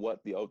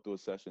the outdoor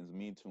sessions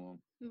mean to them.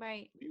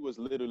 Right. We was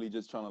literally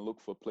just trying to look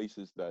for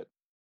places that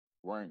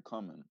weren't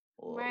common,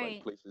 or like Right.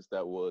 places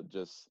that were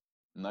just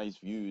nice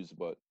views,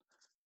 but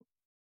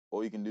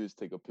all you can do is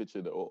take a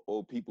picture there, or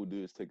all people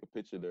do is take a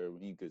picture there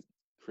when you could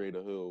create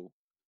a whole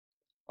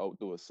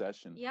outdoor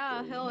session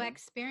Yeah, there. whole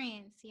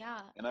experience.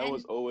 Yeah. And I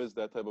was And always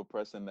that type of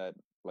person that,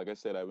 like I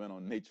said, I went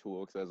on nature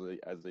walks as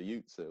a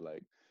youth. So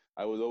like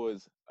I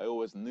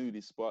always knew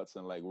these spots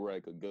and like where I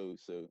could go.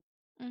 So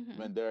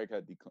mm-hmm. when Derek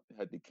had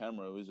the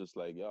camera, it was just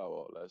like, yeah,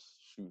 well, let's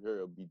shoot here.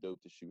 It'll be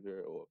dope to shoot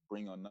here, or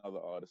bring another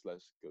artist.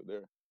 Let's go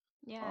there.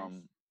 Yes.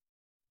 Um,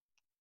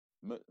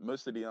 m-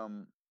 most of the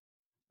um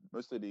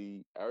most of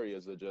the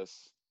areas are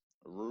just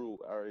rural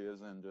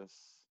areas and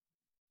just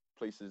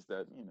places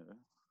that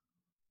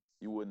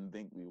you wouldn't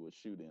think we would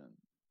shoot in.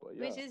 But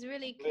Which yeah, is I'm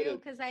really glad cool it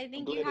because I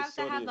I'm think you glad it have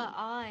to have an started.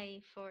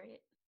 eye for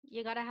it.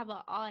 You gotta have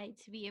an eye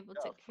to be able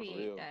to Yeah, for create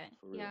real, that.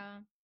 for real. Yeah.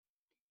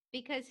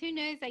 Because who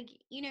knows, like,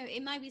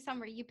 it might be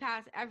somewhere you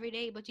pass every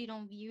day, but you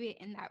don't view it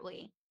in that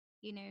way,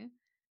 you know?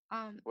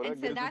 Well, And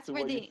that so goes that's into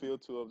where what you the feel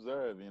to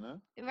observe.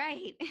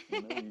 right.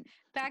 You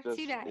Back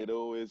to that. it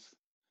always.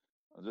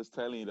 I'm just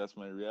telling you, that's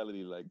my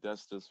reality. Like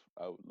that's just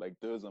like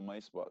those are my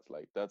spots.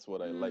 Like that's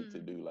what I like to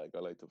Mm, do. Like I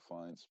like to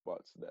find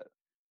spots that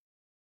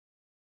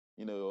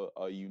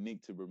are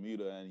unique to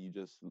Bermuda, and you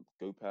just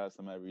go past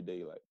them every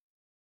day. Like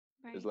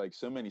there's right. like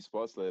so many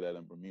spots like that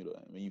in Bermuda,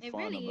 and when you It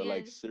find them, really they're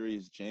like is.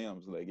 serious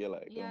jams. Like you're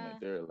like, oh my, Yeah.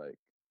 they're like,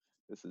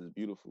 this is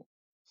beautiful.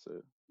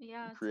 So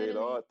Yeah, create totally.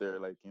 art there,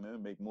 like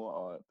make more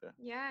art there.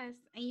 Yes,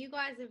 and you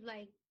guys have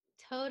like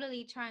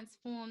totally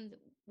transformed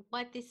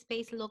what this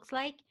space looks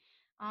like,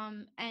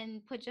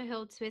 and put your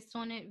whole twist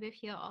on it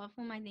with your art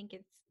form. I think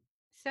it's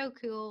so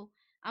cool.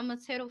 I'm a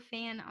total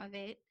fan of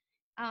it.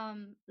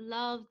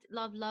 Loved,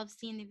 love, love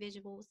seeing the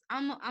visuals.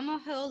 I'm a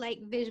whole like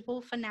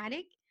visual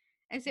fanatic,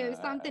 and so Nah, if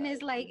something I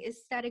is like agree.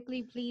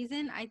 aesthetically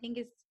pleasing, I think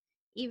it's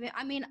even.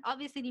 I mean,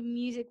 obviously the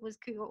music was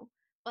cool,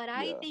 but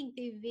I Yeah, think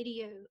the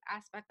video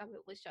aspect of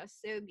it was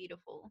just so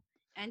beautiful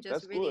and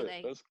just that's really good.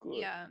 like That's good.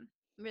 yeah,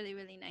 really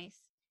really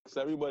nice. Because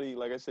everybody,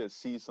 like I said,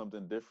 sees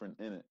something different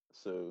in it.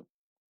 So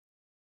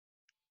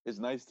it's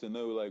nice to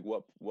know like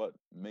what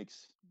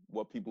makes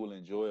what people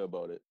enjoy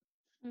about it,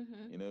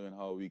 Mhm. and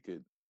how we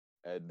could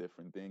add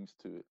different things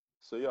to it.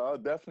 So yeah, I'll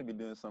definitely be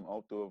doing some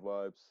outdoor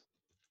vibes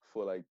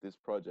for like this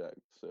project.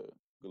 So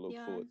we look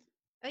Yeah. forward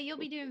Oh, you'll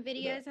be look doing forward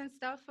to that. videos and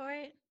stuff for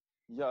it.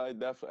 Yeah,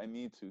 I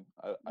need to.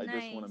 I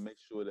just want to make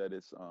Nice. sure that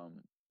it's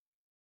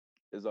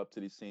is up to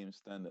the same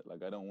standard.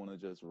 Like I don't want to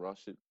just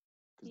rush it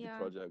because the Yeah.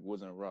 project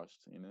wasn't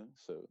rushed.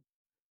 So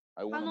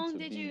I How want them long to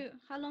did be you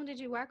how long did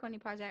you work on your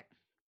project?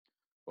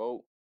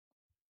 well.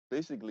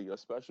 Basically, a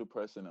special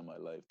person in my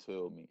life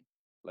told me,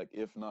 like,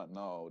 if not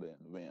now, then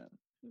when.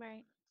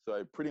 Right. So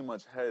I pretty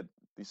much had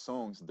the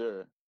songs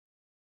there.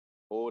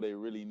 All they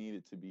really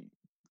needed to be,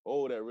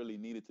 all that really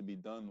needed to be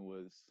done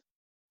was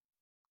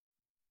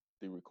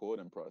the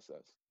recording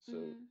process. So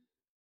Mm.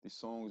 the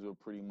songs were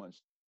pretty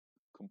much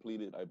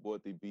completed. I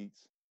bought the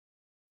beats.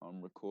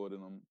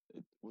 Recorded them.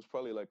 It was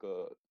probably like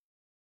a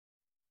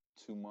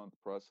 2-month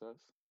process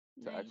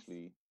to Nice.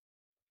 actually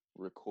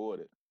record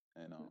it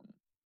and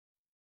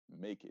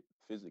make it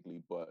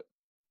physically. But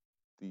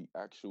the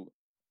actual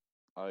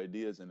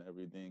ideas and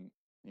everything,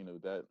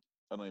 that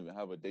I don't even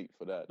have a date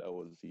for that. That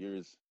was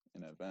years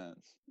in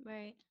advance.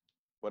 Right.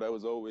 But I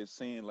was always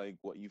saying like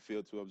what you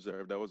feel to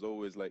observe. That was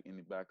always like in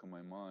the back of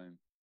my mind.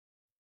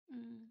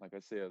 Mm. Like I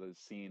said, I was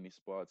seeing these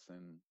spots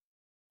and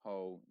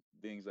how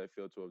things I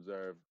feel to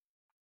observe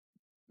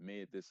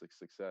made this a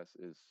success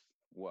is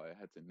why I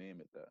had to name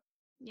it that.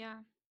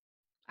 Yeah.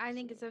 I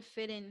think it's So a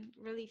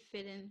really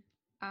fitting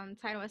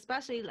title,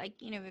 especially like,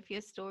 with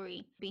your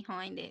story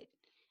behind it.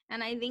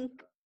 And I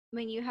think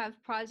when you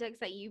have projects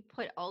that you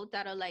put out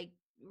that are like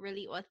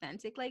really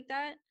authentic like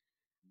that,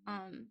 mhm.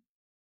 um,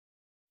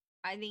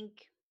 I think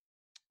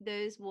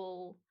those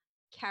will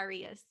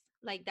carry us.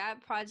 Like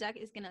that project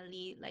is gonna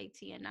lead like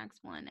to your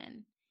next one,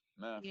 and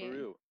Nah, you for know,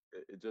 real.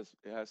 It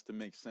has to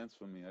make sense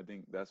for me. I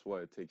think that's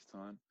why it takes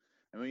time.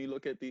 And when you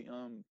look at the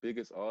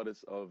biggest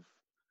artists of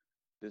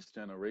this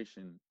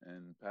generation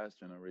and past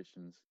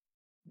generations,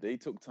 they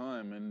took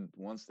time, and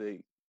once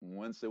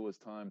it was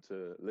time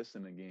to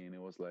listen again,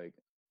 it was like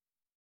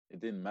it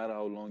didn't matter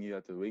how long you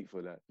had to wait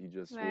for that. You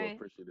just were right?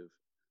 appreciative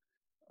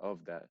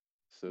of that.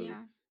 So,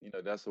 Yeah.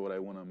 that's what I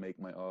want to make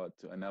my art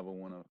to. I never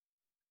want to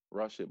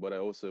rush it, but I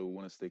also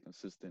want to stay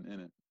consistent in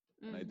it.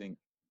 And I Mm. think,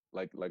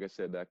 like I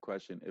said, that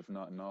question, if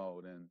not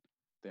now, then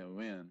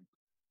when?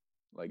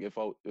 Like if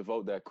out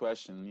that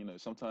question,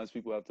 sometimes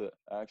people have to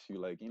ask you,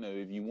 like,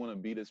 if you want to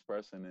be this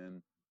person,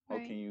 and how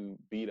can Right. you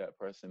be that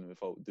person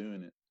without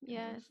doing it?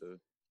 Yes. So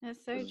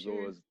That's so this is true.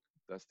 always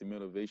that's the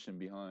motivation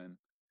behind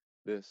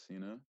this.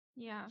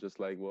 Yeah. Just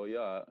like, well,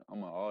 yeah,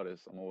 I'm an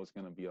artist. I'm always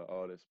gonna be an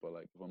artist, but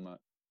like if I'm not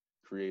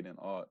creating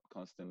art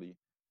constantly,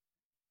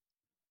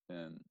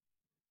 then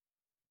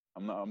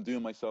I'm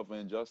doing myself an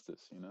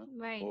injustice,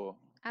 Right. or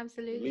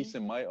Absolutely.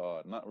 releasing my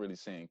art, not really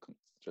saying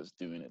just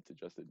doing it to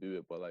just to do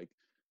it, but like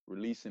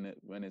releasing it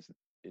when it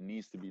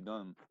needs to be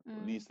done,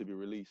 or Mm. needs to be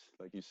released,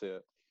 like you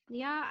said.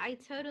 Yeah, I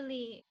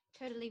totally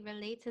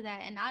relate to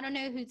that. And I don't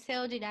know who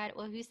told you that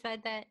or who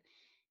said that,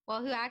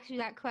 well, who asked you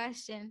that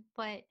question,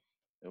 but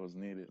It was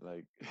needed,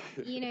 like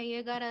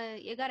you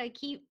gotta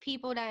keep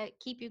people that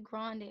keep you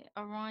grounded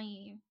around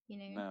you.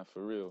 nah,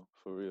 for real,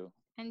 for real.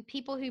 And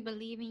people who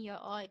believe in your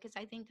art, because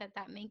I think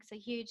that makes a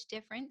huge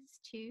difference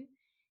too.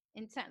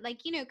 Like,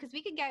 because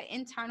we could get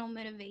internal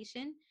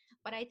motivation,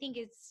 but I think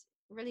it's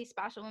really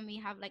special when we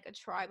have like a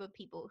tribe of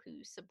people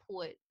who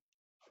support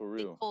For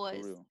the real, for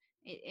cause. real.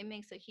 It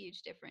makes a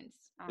huge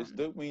difference. It's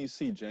dope when you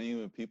see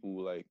genuine people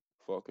who like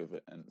fuck with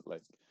it, and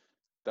like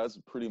that's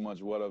pretty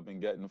much what I've been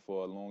getting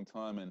for a long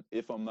time. And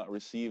if I'm not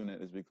receiving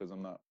it, it's because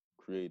I'm not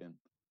creating.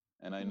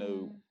 And I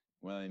know Mm,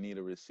 when I need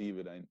to receive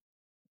it,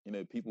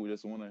 people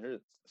just want to hear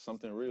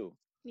something real.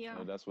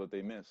 yeah. That's what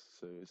they miss.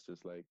 So it's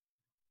just like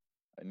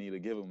I need to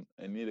give them.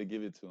 I need to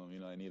give it to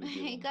them. I need to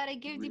give You them gotta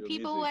give the real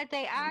people music. what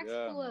they ask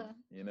Yeah, for.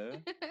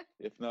 man.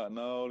 If not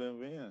now, then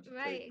when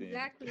Right, type thing.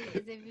 exactly.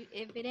 Is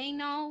if it ain't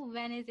no,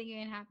 when is it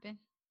gonna happen?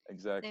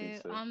 Exactly.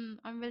 So So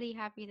I'm really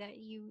happy that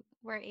you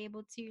were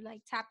able to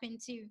like tap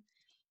into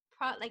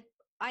like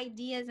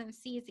ideas and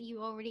seeds that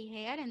you already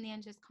had, and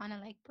then just kind of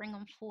like bring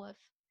them forth.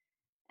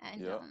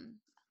 And yeah.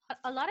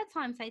 a lot of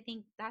times I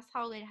think that's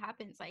how it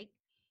happens. Like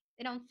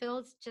it don't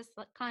feel just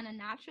like kind of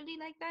naturally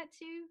like that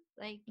too.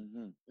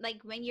 Hmm.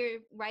 Like when you're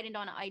writing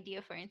down an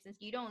idea, for instance,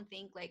 you don't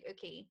think like,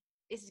 okay,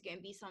 this is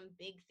gonna be some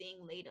big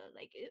thing later.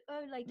 Like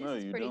oh, like this No,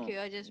 is you pretty don't. cool.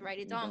 I just write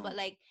it You down. But don't.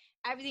 like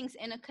everything's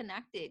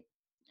interconnected,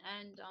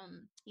 and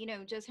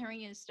just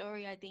hearing your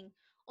story, I think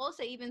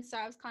also even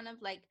serves kind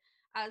of like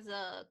as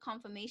a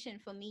confirmation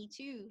for me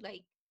too.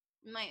 Like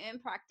my own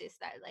practice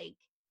that like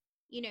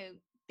you know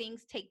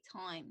things take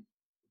time.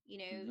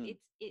 Hmm.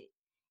 It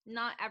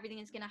not everything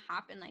is gonna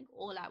happen like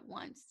all at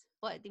once.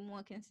 But the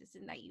more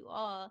consistent that you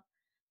are,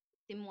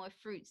 the more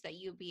fruits that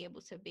you'll be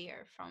able to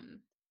bear from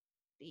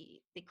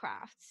the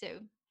craft. So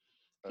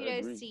I kudos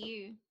agree. to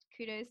you.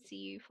 Kudos to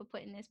you for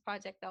putting this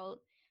project out.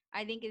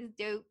 I think it's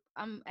dope.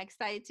 I'm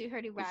excited to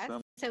hear the It's rest.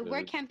 some. So It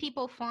where is. can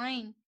people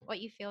find what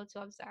you fail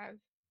to observe?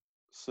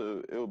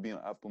 So it will be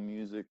on Apple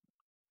Music,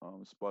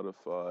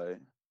 Spotify,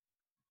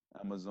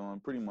 Amazon,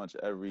 pretty much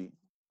every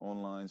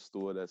online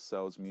store that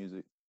sells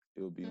music.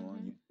 It will be on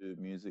Mm-hmm. YouTube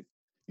Music.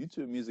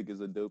 YouTube Music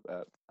is a dope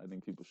app. I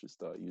think people should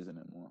start using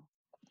it more.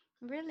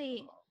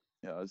 Really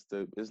Yeah, it's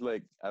dope. It's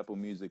like Apple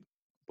Music,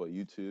 but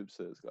YouTube.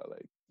 So it's got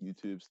like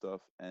YouTube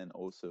stuff and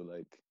also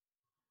like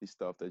the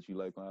stuff that you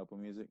like on Apple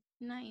Music.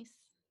 nice.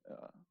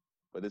 Uh,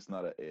 but it's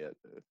not an ad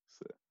though.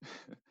 So,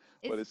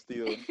 but It's it's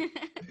still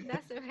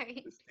that's all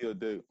right. it's still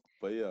dope.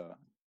 But yeah,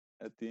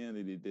 at the end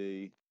of the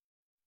day,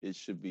 it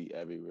should be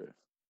everywhere.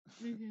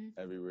 Mm-hmm.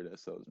 Everywhere that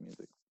sells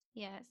music.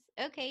 Yes.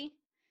 Okay.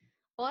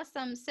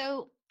 Awesome.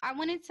 So I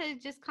wanted to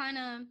just kind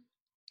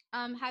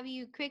of have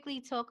you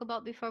quickly talk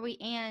about before we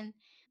end,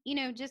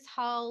 just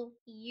how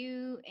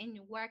you in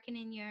working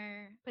in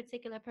your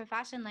particular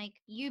profession, like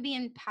you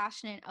being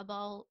passionate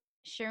about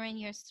sharing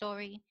your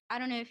story. I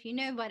don't know if you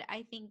know, but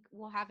I think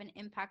will have an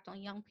impact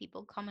on young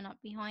people coming up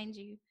behind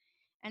you.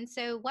 And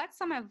so, what's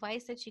some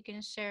advice that you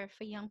can share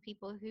for young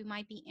people who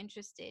might be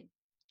interested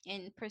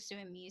in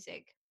pursuing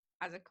music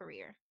as a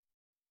career?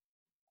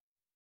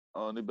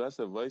 The best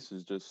advice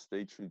is just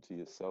stay true to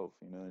yourself,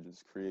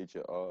 just create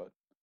your art,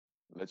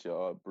 let your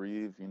art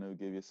breathe,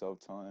 give yourself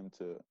time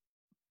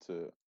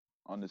to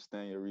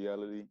understand your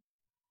reality,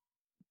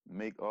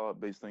 make art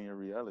based on your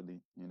reality,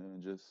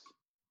 and just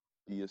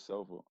be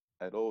yourself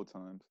at all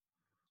times.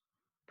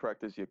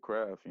 Practice your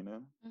craft,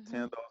 Mm-hmm.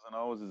 10,000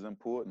 hours is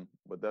important,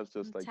 but that's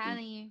just I'm like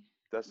telling you,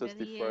 that's just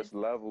the really is. first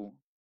level.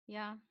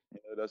 Yeah.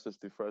 That's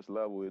just the first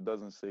level. It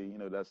doesn't say,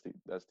 that's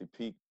the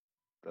peak.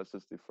 That's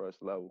just the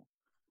first level.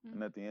 Mm.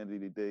 And at the end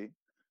of the day,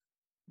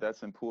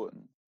 that's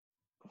important.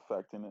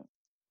 Perfecting it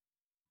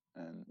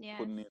and Yes.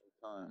 putting in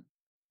the time.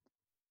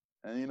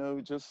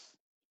 And just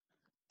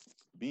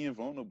being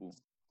vulnerable.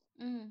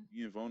 Mm.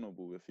 Being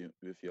vulnerable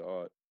with your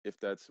art. If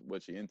that's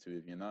what you're into.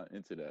 If you're not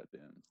into that,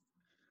 then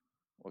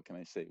what can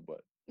I say?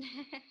 But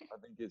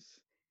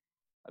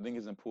I think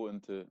it's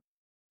important to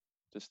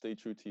just stay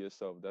true to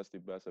yourself. That's the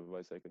best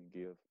advice I can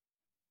give.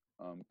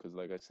 Because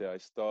like I said, I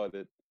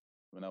started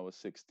when I was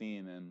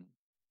 16, and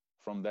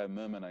from that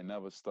moment, I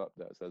never stopped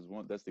that. So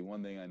that's the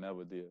one thing I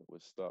never did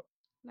was stop.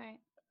 Right.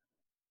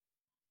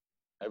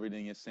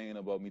 Everything you're saying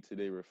about me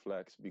today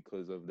reflects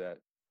because of that.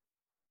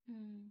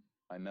 Mm.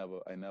 I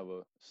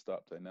never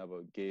stopped. I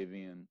never gave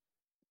in.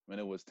 When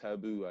it was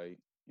taboo, I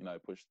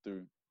pushed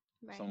through.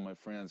 Some Right. of my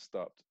friends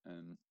stopped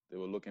and they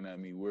were looking at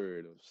me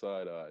weird or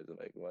side eyes,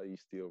 like, why are you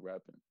still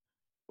rapping?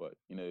 But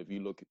if you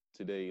look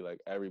today, like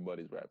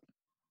everybody's rapping.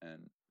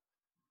 And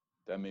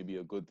that may be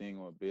a good thing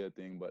or a bad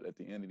thing, but at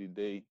the end of the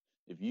day,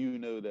 if you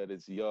know that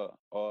it's your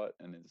art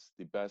and it's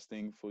the best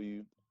thing for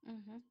you,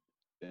 Mm-hmm.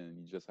 then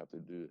you just have to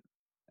do it.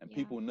 And Yeah.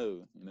 people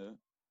know.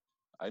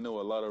 I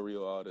know a lot of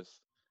real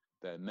artists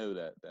that know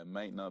that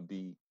might not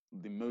be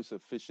the most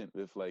efficient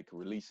with like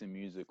releasing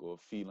music or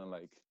feeling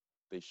like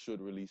they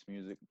should release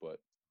music, but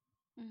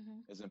Mm-hmm.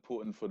 it's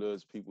important for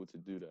those people to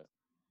do that,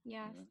 you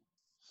Yes. know.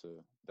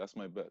 So that's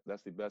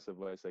the best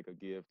advice I could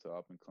give to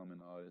up and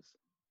coming artists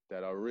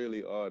that are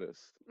really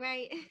artists.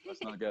 Right.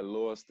 Let's not get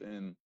lost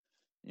in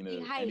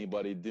The hype.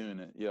 anybody doing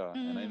it. Yeah,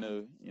 and I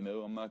Mm.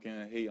 know I'm not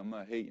gonna hate. I'm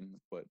not hating,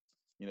 but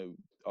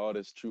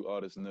true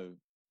artists know.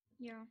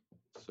 Yeah.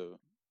 So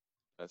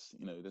that's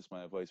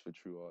my advice for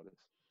true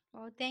artists.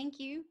 Well, thank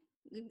you.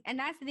 And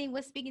that's the thing.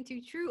 We're speaking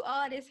to true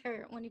artists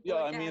here on the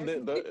Yeah, I mean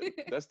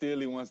podcast. that's the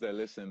only ones that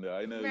listen. Though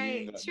I know you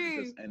ain't Right. got no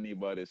True. just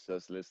anybody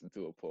just listen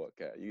to a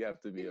podcast. You have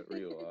to be a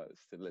real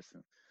artist to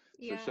listen. So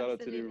Yeah. shout out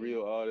to the Absolutely.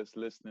 real artists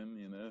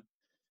listening,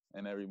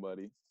 and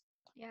everybody.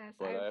 Yes.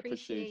 I But I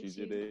appreciate you appreciate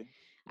you. today. I Yes,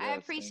 thank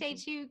you.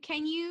 appreciate you.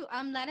 Can you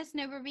let us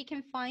know where we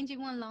can find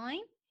you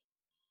online?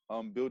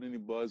 Building the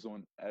buzz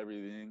on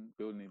everything.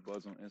 Building the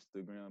buzz on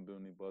Instagram.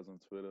 Building the buzz on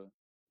Twitter,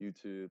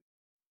 YouTube.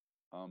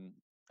 Um,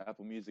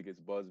 Apple Music is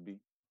Busby,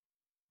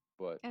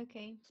 but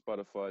Okay.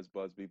 Spotify is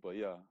Busby. But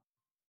yeah,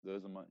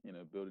 those are my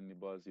building the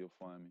buzz. You'll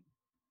find me.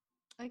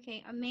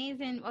 Okay.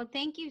 Amazing. Well,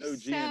 thank you No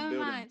G in so building.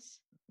 much.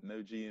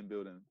 No G in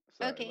building.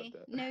 Sorry about Okay.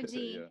 No that.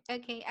 G. Yeah,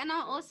 Okay. And I'll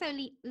yeah. also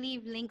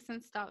leave links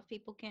and stuff.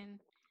 People can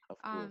Of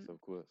course, um of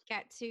course.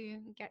 get to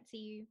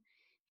you,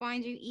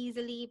 find you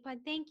easily. But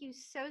thank you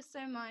so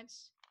much.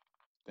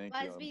 Thank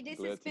you. Busby, I'm this has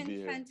glad to been be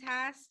here.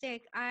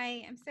 fantastic.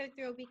 I am so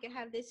thrilled we could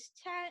have this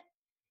chat.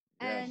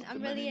 Yes, And to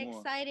I'm many really more.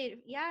 excited.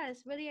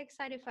 Yes, really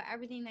excited for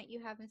everything that you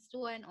have in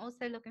store and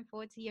also looking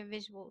forward to your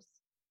visuals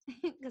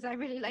because I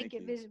really like Thank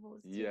your you.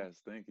 visuals too.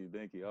 Yes, thank you.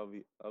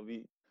 I'll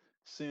be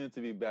soon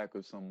to be back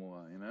with some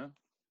more.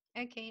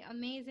 Okay,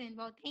 amazing.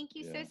 Well, thank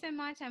you Yeah. so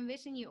much. I'm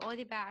wishing you all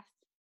the best.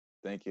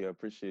 Thank you. I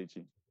appreciate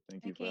you.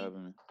 Thank you for Okay.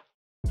 having me.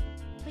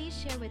 Please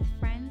share with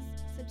friends,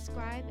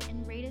 subscribe,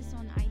 and rate us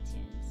on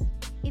iTunes.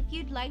 If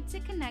you'd like to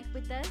connect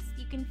with us,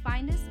 you can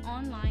find us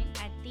online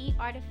at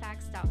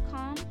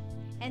theartifacts.com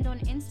and on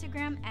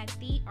Instagram at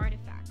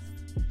theartifacts.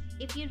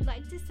 If you'd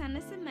like to send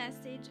us a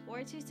message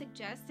or to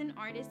suggest an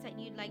artist that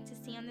you'd like to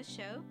see on the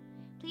show,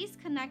 please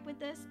connect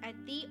with us at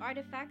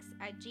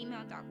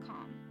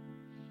theartifacts@gmail.com.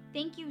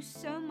 Thank you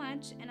so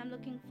much, and I'm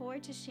looking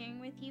forward to sharing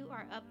with you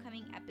our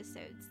upcoming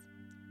episodes.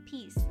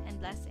 Peace and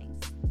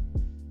blessings.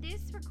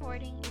 This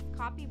recording is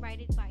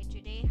copyrighted by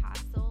Jade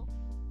Hassel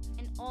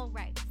and all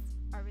rights